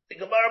 The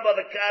Gemara about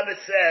the Kamen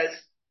says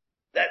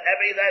that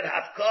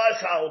Hafkas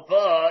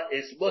Halva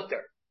is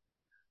mutter.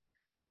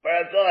 For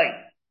a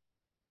guy.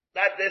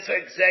 Not this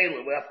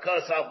example, we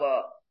Hafkas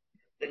Halva.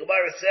 The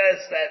Gemara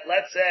says that,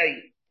 let's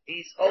say,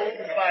 he's owned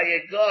by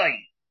a guy.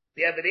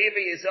 The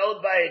Avinivi is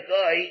owned by a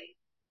guy,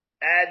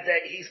 and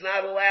he's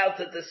not allowed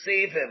to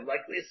deceive him,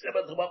 like we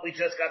similar to what we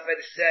just got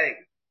finished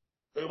saying.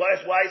 The Gemara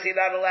is, why is he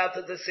not allowed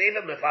to deceive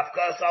him if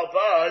Hafkas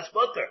Halva is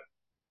mutter?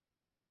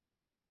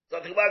 So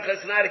the Gemara, because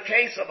it's not a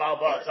case of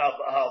Hafkas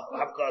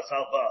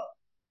Halva.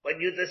 When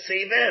you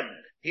deceive him,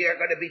 you're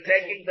going to be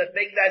taking the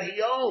thing that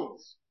he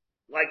owns.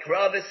 Like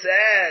Rava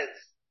says,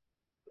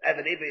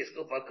 Avinivi is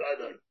Kufa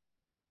Kadoi.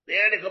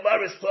 There the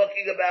Gemara is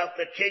talking about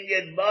the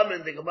kinyan mum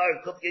and the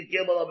Gemara Kufyan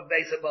Gimel of a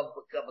base above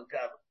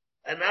Kavakam.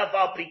 And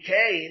Nafal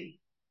Pikain,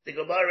 the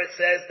Gemara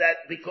says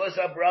that because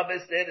of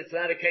Rabbi's did, it's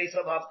not a case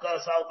of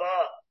Hafkas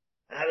Halva.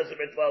 And how does the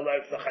Ritva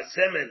learn the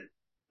Chasimin?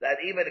 That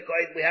even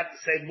according, we have to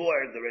say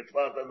more in the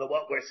Ritva than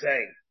what we're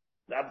saying.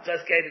 Now, I'm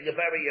just giving a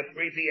very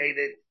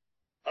abbreviated,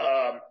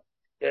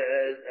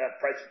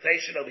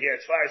 presentation over here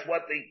as far as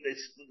what the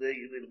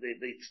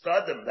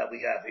studim that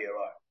we have here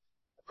are.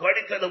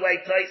 According to the way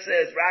Tais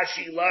says,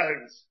 Rashi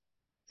learns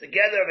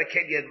together of a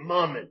kinyan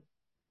moment.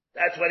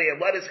 That's what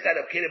is kind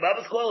of kinyan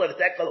moment called? It's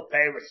Dekal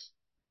Paris.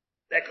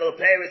 Dekal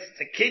Paris,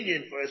 it's a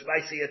kinyan for his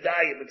Maisi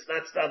Yadayim. It's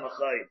not Stam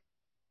Achayim.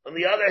 On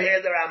the other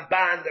hand, the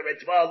Ramban, the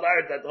Ritva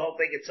learned that the whole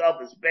thing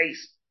itself is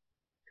based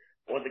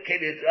on the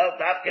kinyan itself,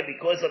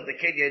 because of the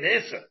kinyan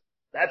Isser.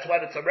 That's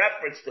what it's a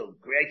reference to.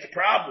 It creates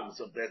problems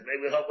of this.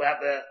 Maybe we'll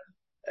have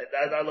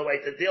another way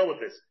to deal with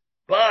this.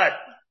 But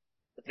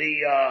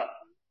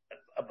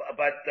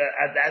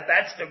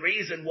that's the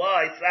reason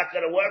why it's not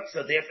going to work.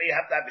 So therefore you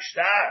have to have a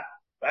star.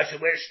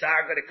 Rashi, where's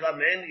star going to come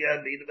in?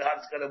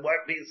 It's going to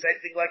work, be the same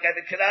thing like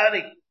Evan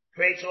Kanani.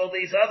 Creates all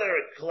these other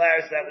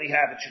clars that we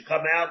have. It should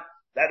come out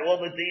that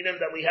all the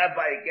dinim that we have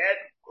by a get,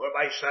 or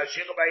by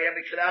Shashik, or by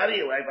Evan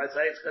Kanani, like I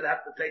say, it's going to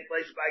have to take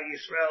place by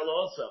Yisrael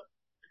also.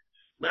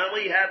 Now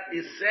we have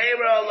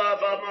Yisera Olav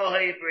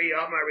Amohei Bri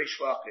Amar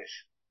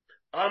Rishvakish.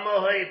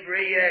 Amohei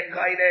Bri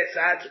Kaides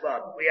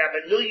Atzbab. We have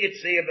a new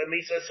Yitzhi of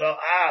Amisa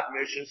Sa'ab,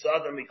 Mirshus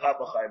Adam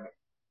Mikabachaimer.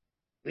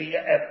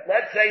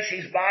 Let's say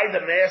she's by the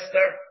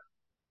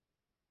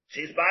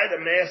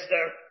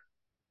master,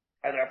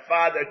 and her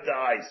father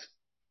dies.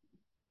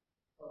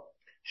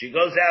 She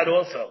goes out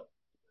also.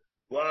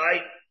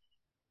 Why?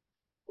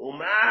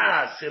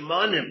 Uma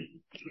Simonim.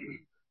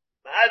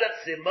 Ma'adat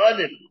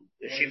Simonim.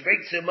 She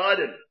brings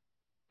Simonim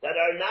that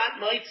are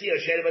not Maitzia,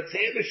 Shem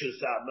Matzia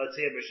B'Shusab,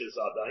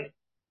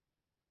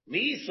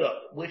 Misa,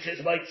 which is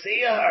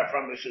Maitzia her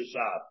from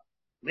B'Shusab.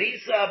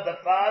 Misa of the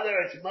father,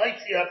 it's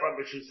Maitzia from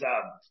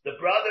B'Shusab. The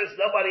brothers,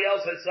 nobody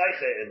else has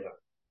Seicha in her.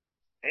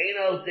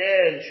 Eino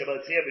Den, Shem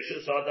Matzia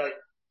B'Shusab,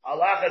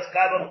 Allah has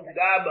Kabam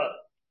Gaba,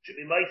 should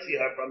be Maitzia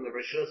her from the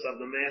Rishus of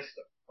the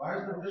master. Why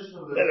is the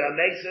Mishnah there?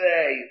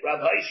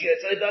 Rabbi Moshe,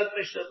 it does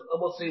Mishnah,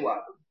 we'll see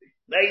what.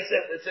 Mesa,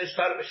 it says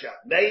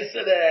Tarabashah.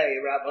 Mesa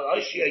de, Rabbi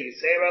Moshe,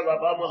 Yisera,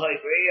 Rabbi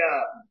Mahaybriya,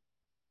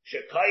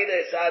 Shekaida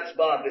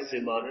Satzba,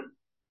 Misimanim.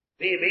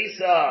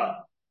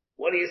 Misa,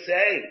 what do you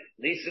say?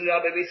 Nisa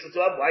Rabbi Misa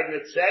Tov, why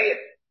didn't it say it?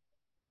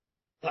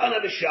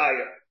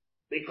 Tanabashaya,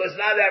 because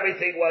not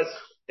everything was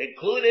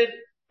included,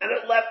 and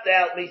it left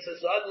out, Misa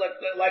Tov,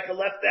 like it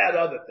left out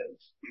other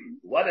things.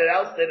 What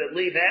else did it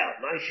leave out?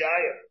 My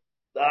Shire.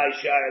 The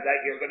Shire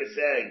that you're going to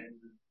say,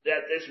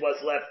 that this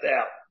was left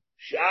out.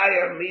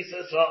 Shire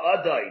Misa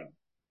Sa'adai.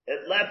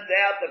 It left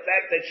out the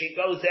fact that she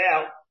goes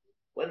out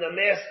when the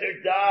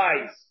master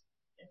dies.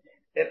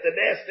 If the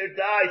master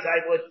dies,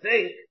 I would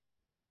think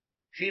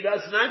she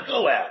does not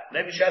go out.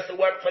 Maybe she has to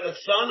work for the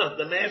son of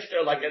the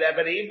master like an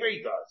Ebon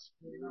Ivri does.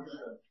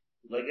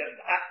 Like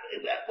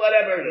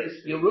whatever it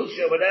is.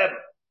 Yerusha, whatever.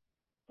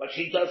 But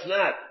she does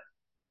not.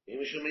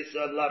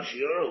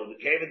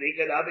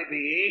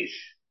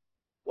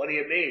 What do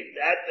you mean?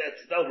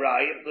 That's no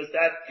raya, because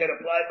that can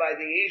apply by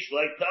the ish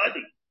like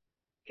Tani.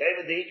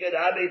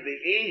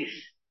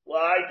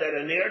 Why? That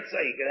an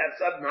irtza, you can have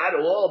some, not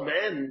all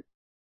men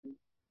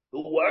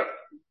who work,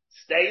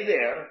 stay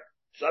there.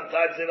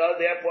 Sometimes,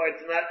 therefore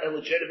it's not a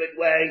legitimate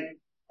way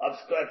of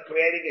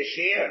creating a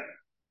share.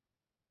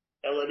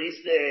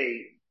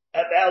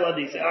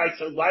 Alright,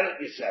 so why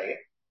don't you say it?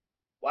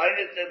 Why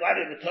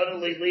did it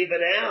totally leave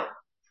it out?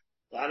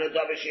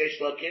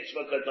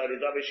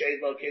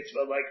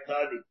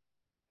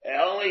 It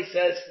only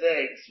says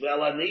things.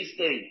 Well, on these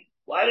things,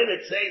 why did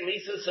it say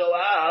Misa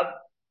Soab?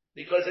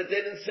 Because it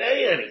didn't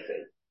say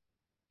anything.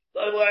 So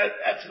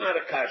that's not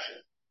a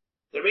kasha.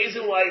 The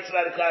reason why it's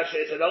not a kasha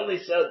is it only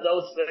says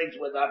those things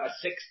without a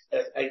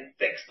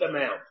fixed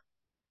amount.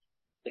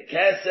 The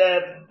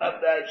kesef of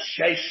the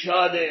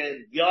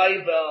sheishanin,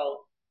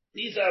 yoivel,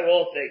 these are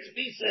all things.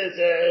 Misa is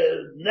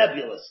a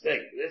nebulous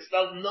thing. There's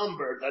no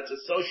number that's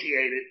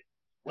associated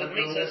with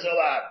Misa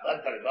Soab.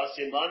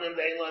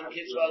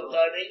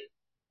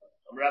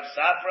 Rav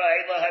Safra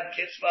Elohim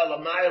Kitzvah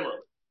Lamayla.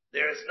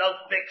 There is no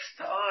fixed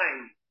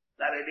time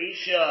that an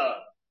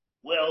Isha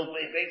will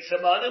bring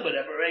Simonim,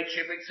 whatever age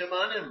she brings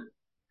Simonim.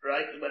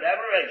 Right?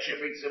 Whatever age she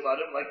brings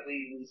Simonim, like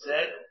we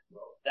said,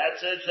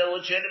 that's a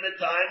legitimate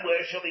time where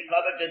she'll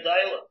become a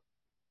Gedaila.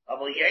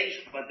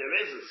 But there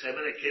is a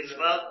Simon, a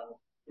Kitzvah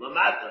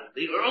Lamata.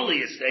 The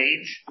earliest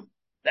age,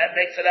 that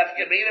makes it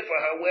Afkamina for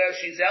her where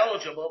she's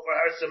eligible for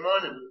her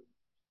Simonim.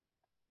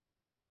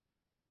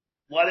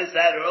 What is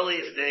that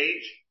earliest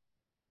age?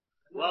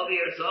 12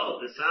 years old.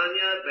 The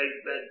Sanya,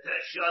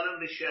 Teshanim,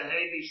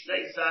 Mishahevi,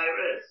 Shtei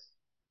Cyrus.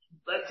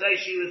 Let's say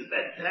she was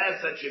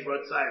Bentes and she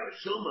brought Cyrus.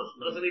 Shuma,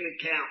 doesn't even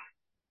count.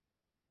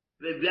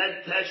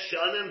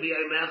 Teshanim,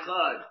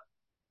 V'yamechad.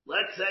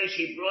 Let's say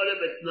she brought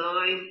him at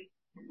 9,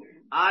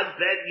 Ad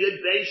Bet Yud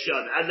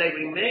Beishon, and they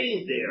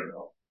remained there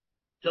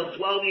till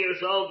 12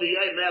 years old,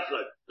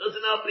 V'yamechad.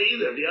 Doesn't help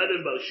either. The other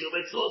Shuma,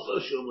 it's also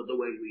Shuma the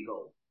way we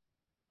hold.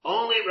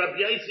 Only Rabbi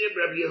Yosef,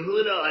 Rabbi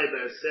Yehuda,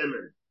 Iber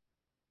Simon.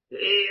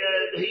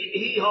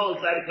 He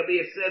holds that it could be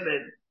a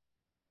simon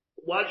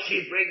once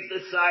she brings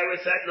the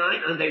Cyrus at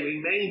 9 and they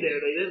remain there.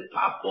 They didn't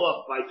pop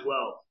off by 12.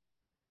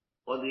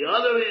 On the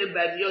other hand,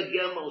 Ben Yod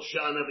Gimel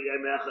Shana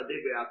V'yamecha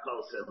Divri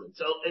Akol Simon.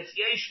 So it's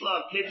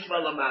Yeshla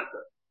Kitzvah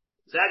Lamata.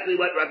 Exactly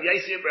what Rabbi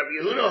Yosef, Rabbi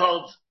Yehuda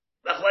holds.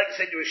 Like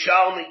said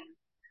Yerushalmi.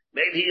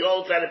 Maybe he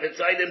holds that if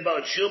it's Eidim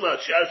Bo Shuma,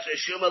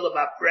 Shuma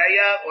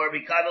L'Mafreya or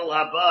Mikadal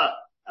Haba,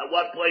 at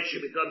what point she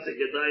becomes a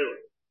Gedailah.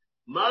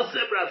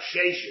 Masem Rav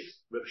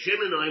Sheshes, Rav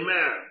Shimon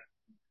Omer.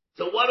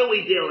 So what are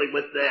we dealing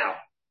with now?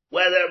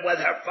 Whether when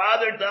her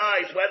father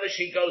dies, whether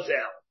she goes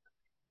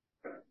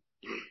out.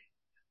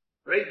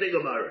 Great thing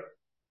about it.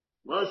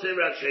 Masem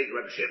Rav Sheshes,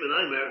 Rav Shimon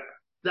Omer.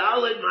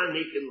 Daled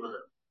Manikin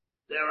Lahem.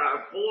 There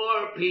are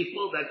 4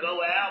 people that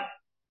go out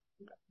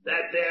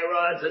that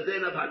there is a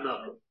din of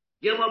Hanukah.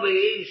 Gimel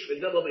B'Ish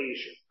and Gimel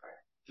B'Ishim.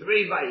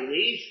 3 by an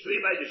Ish, 3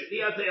 by the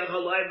Shemiyah.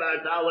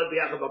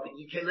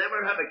 You can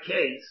never have a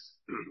case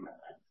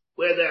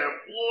where there are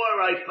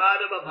 4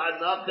 Ifadim of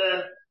Hanukah,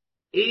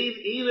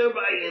 either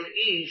by an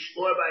Ish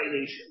or by an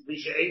Ish.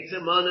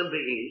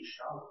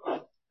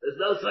 There's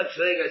no such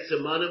thing as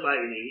Simonim by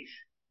an Ish,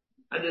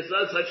 and there's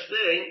no such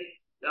thing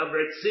of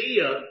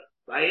Ritziyah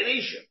by an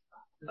Isha.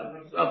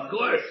 Of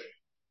course,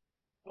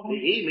 the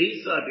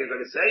Misa, if you're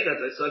going to say that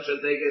there's such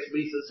a thing as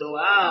Misa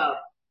Soab,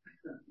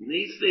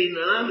 Nisti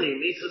Nami,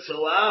 Misa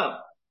Soab,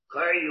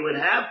 you would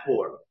have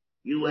 4.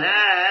 You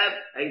have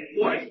a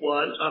 4th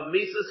one of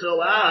Misa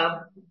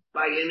Soab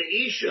by an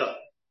Isha.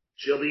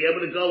 She'll be able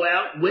to go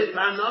out with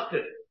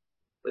Hanukah.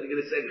 What are you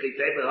going to say? What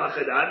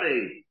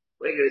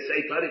are you going to say?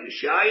 Tani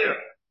B'Shire.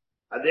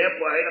 And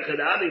therefore,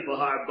 Einachadami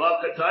Bahar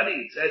Bakatani,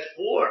 it says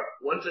 4.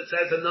 Once it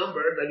says a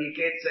number, then you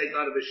can't say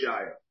Tani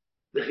B'Shire.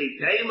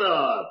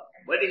 B'Chitema.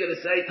 What are you going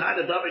to say?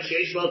 Tani Davar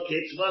Sheishlo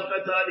Kitzvah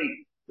Katani.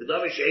 The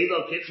Davar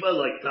Sheishlo Kitzvah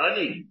like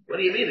Tani. What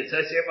do you mean? It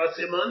says here about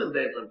Simonim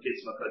then from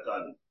Kitzvah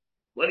Katani.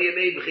 What do you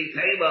mean?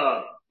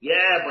 B'Chitema.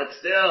 Yeah, but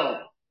still,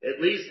 at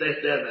least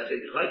that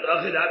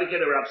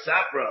Rav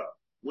Safra,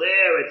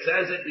 where it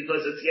says it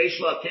because it's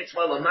Yeshla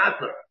Kitzvah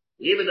Lamata,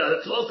 even though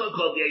it's also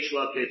called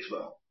Yeshla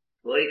Kitzvah.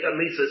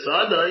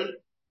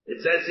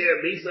 It says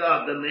here Misa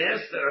of the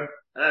master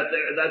that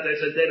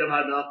there's a din of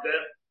Hanukah.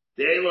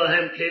 The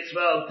Elohim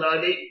Kitzvah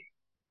Tani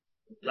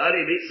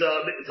Misa.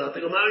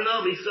 Something about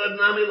no Misa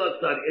Nami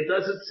Tani. It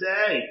doesn't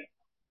say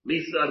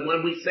Misa.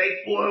 When we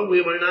say 4,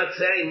 we were not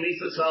saying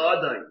Misa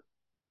Sa'adai.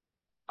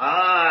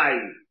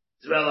 And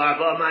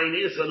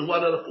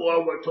what are the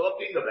 4 we're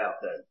talking about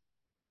then?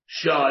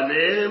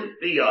 Shanim,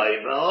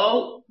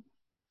 B'Yovel,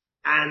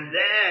 and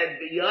then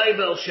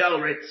B'Yovel Shel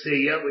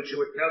Ritziyah, which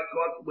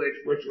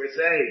we're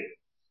saying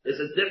is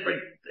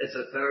it's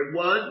a 3rd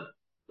one.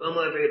 Those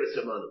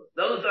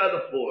are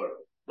the 4.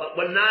 But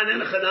we're not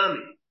in a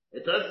Chanami.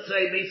 It doesn't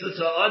say Misa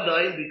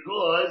Sa'adayim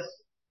because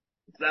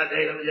it's not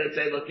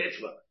say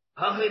L'Kitzvah.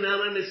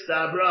 Hachinam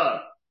Mistabra,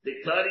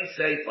 Diktari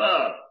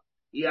Seifa,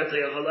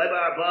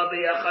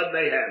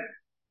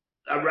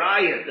 a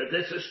riot that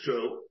this is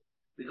true,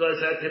 because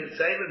that's the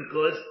same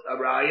because a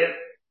riot,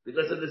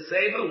 because of the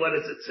Sefer, what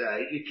does it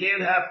say? You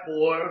can't have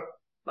 4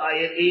 by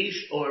an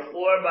Ish or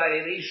 4 by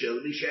an Isha.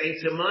 Lisha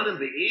ain't Simonim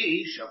the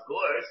Ish, of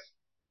course.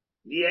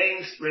 He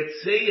ain't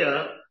Spritzia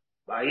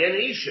by an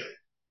Isha.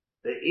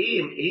 The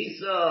Im,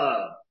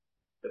 Isa,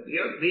 if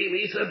you're being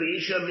Isa,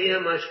 Isha, Miha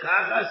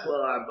Mashkachas,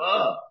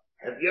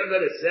 if you're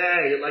gonna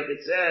say, like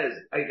it says,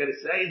 are you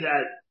gonna say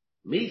that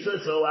Misa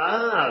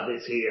Soav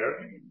is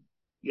here.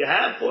 You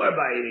have 4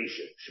 Bayit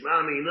Isha.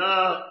 Shema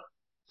Mina.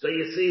 So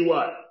you see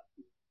what?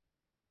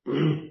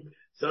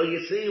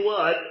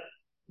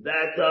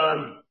 That,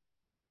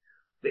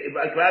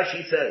 like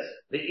Rashi says,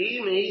 the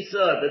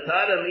Misa, the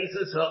Tada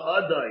Misa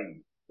Sa'adai.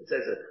 It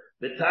says,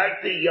 the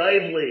Tarti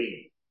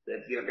Yavli.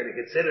 If you're going to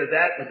consider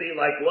that to be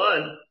like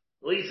one,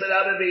 Lisa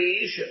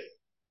Rabbi Isha.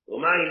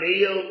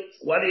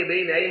 What do you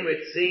mean, Ein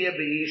Ritzia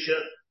B'Isha?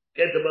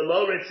 Get the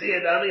below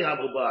Ritzia Dami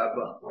Habu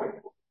Barba.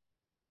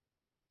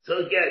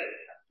 So get,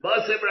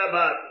 Basim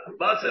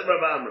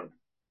Rabamram.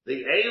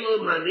 The Elu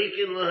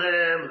Manikin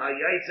Lahem,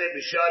 Hayaitse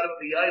B'Shadim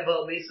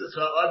B'Yayval Misas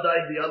Ha'adai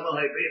B'Yama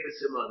Haibir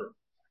B'Simanim.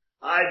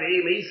 I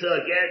Misa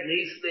again,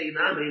 Nisli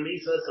Nami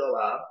Misa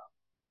Solah.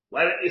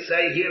 Why don't you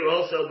say here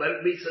also,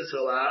 Misa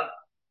Solah?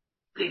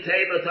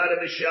 Kiteva Tada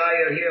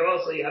B'Shayar, here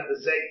also you have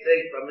the same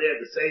thing from there,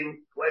 the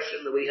same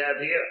question that we have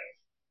here.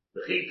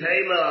 The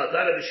Kiteva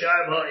Tada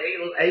B'Shayar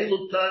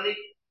Ha'elu Tani.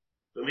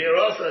 From here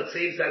also it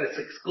seems that it's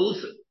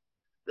exclusive.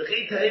 The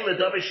Chitahim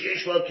Davish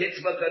Yeshval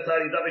Kitzvah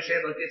Katani, Davish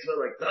Yeshval Kitzvah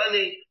like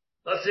Tani,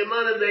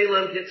 Asimanim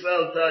Deilam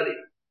Kitzvah Tani.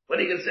 When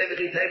you can say the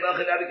Chitahim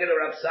Achadadik and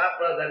Rav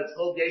Safra that it's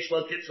called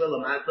Yeshval Kitzvah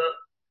Lamata,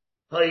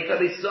 you can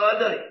be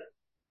Sadai.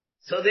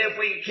 So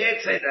therefore you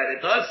can't say that.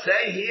 It does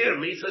say here,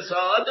 Misa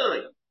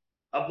Sadai,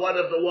 of one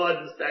of the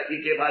ones that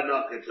you give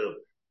Hanaka to.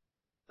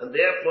 And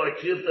therefore,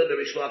 Tufta the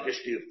Rish Lakish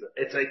Tufta.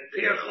 It's a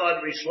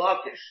Pirchad Rish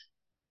Lakish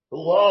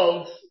who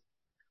holds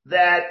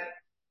that,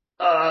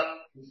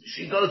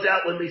 she goes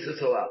out with Misa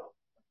Solah.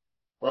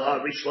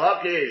 Well, Rish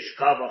Lakish,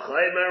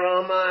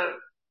 Kavachaymer Omar,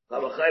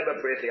 Kavachaymer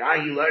Prechi.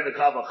 He learned the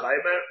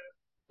Kavachaymer.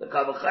 The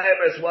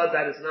Kavachaymer is one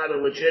that is not a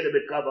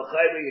legitimate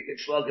Kavachaymer, you can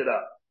slug it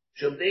up.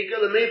 Shumdika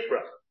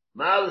Lemifra.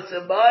 Mal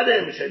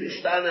Simbadim,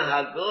 Shadishtana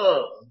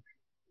Haguf.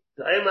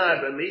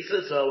 Taimar B'Misa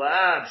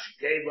Solah,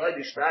 Shkei Lo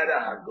Dishtana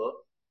Haguf.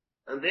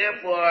 And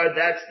therefore,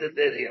 that's the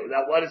thing here.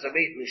 Now, what does it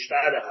mean,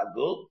 Nishtana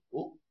Haguf?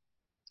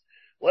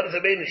 What does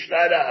it mean,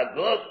 Nishtana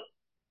Haguf?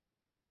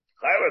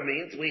 Chayra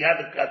means we have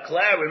a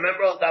clear.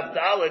 Remember on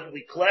Abdallah,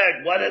 we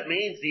cleared what it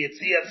means, the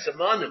Yitzia of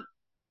Simonim.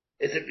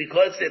 Is it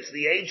because it's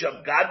the age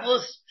of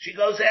godless she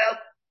goes out?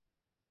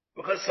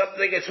 Because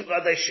something is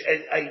called a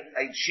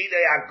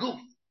Shidei Aguf.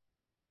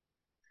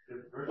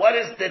 What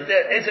is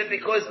is it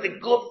because the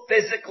Guf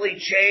physically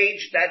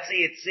changed? That's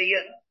the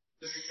Yitzia?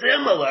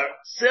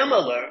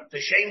 Similar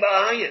to Shem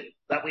Ba'ayin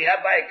that we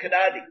have by a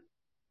Kadadi.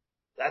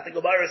 That the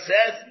Gemara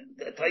says,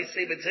 the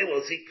Taisi B'tzim,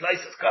 we'll see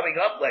Taisi coming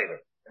up later.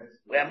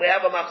 When we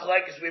have a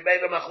machlekes, we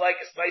made a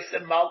machlekes,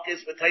 Tyson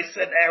Malkis, with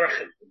Tyson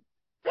Erechim.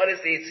 What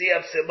is the Yitzia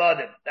of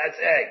Simonim? That's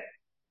A.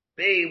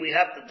 B, we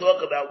have to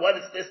talk about what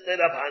is this thing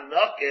of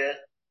Hanakeh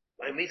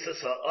by Misa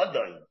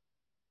Sa'adon.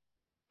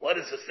 What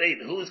is the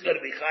state? Who's going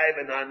to be Chayiv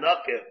in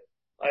Hanakeh?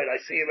 Alright, I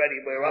see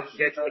already, we're up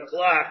against the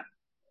clock.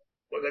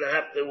 We're going to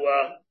have to,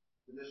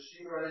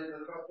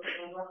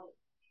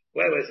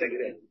 wait a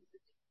second.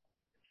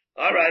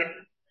 Alright.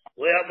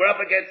 We're up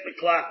against the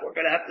clock. We're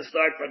going to have to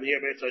start from here,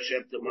 B'ez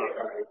Hashem,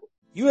 tomorrow.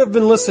 You have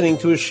been listening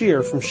to a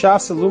shiur from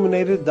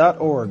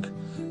shasilluminated.org.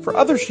 For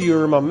other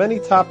shiurim on many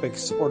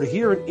topics, or to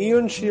hear an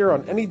Iyun shiur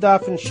on any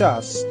daf in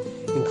Shas,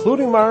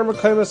 including Mareh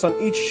Mekomos on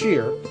each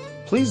shiur,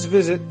 please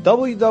visit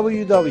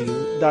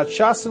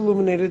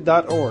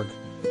www.shasilluminated.org.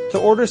 To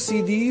order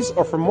CDs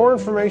or for more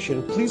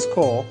information, please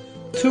call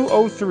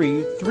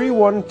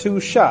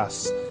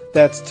 203-312-SHAS.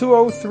 That's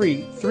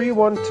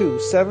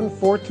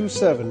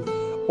 203-312-7427.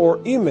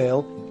 Or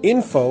email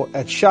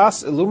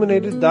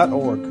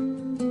info@shasilluminated.org.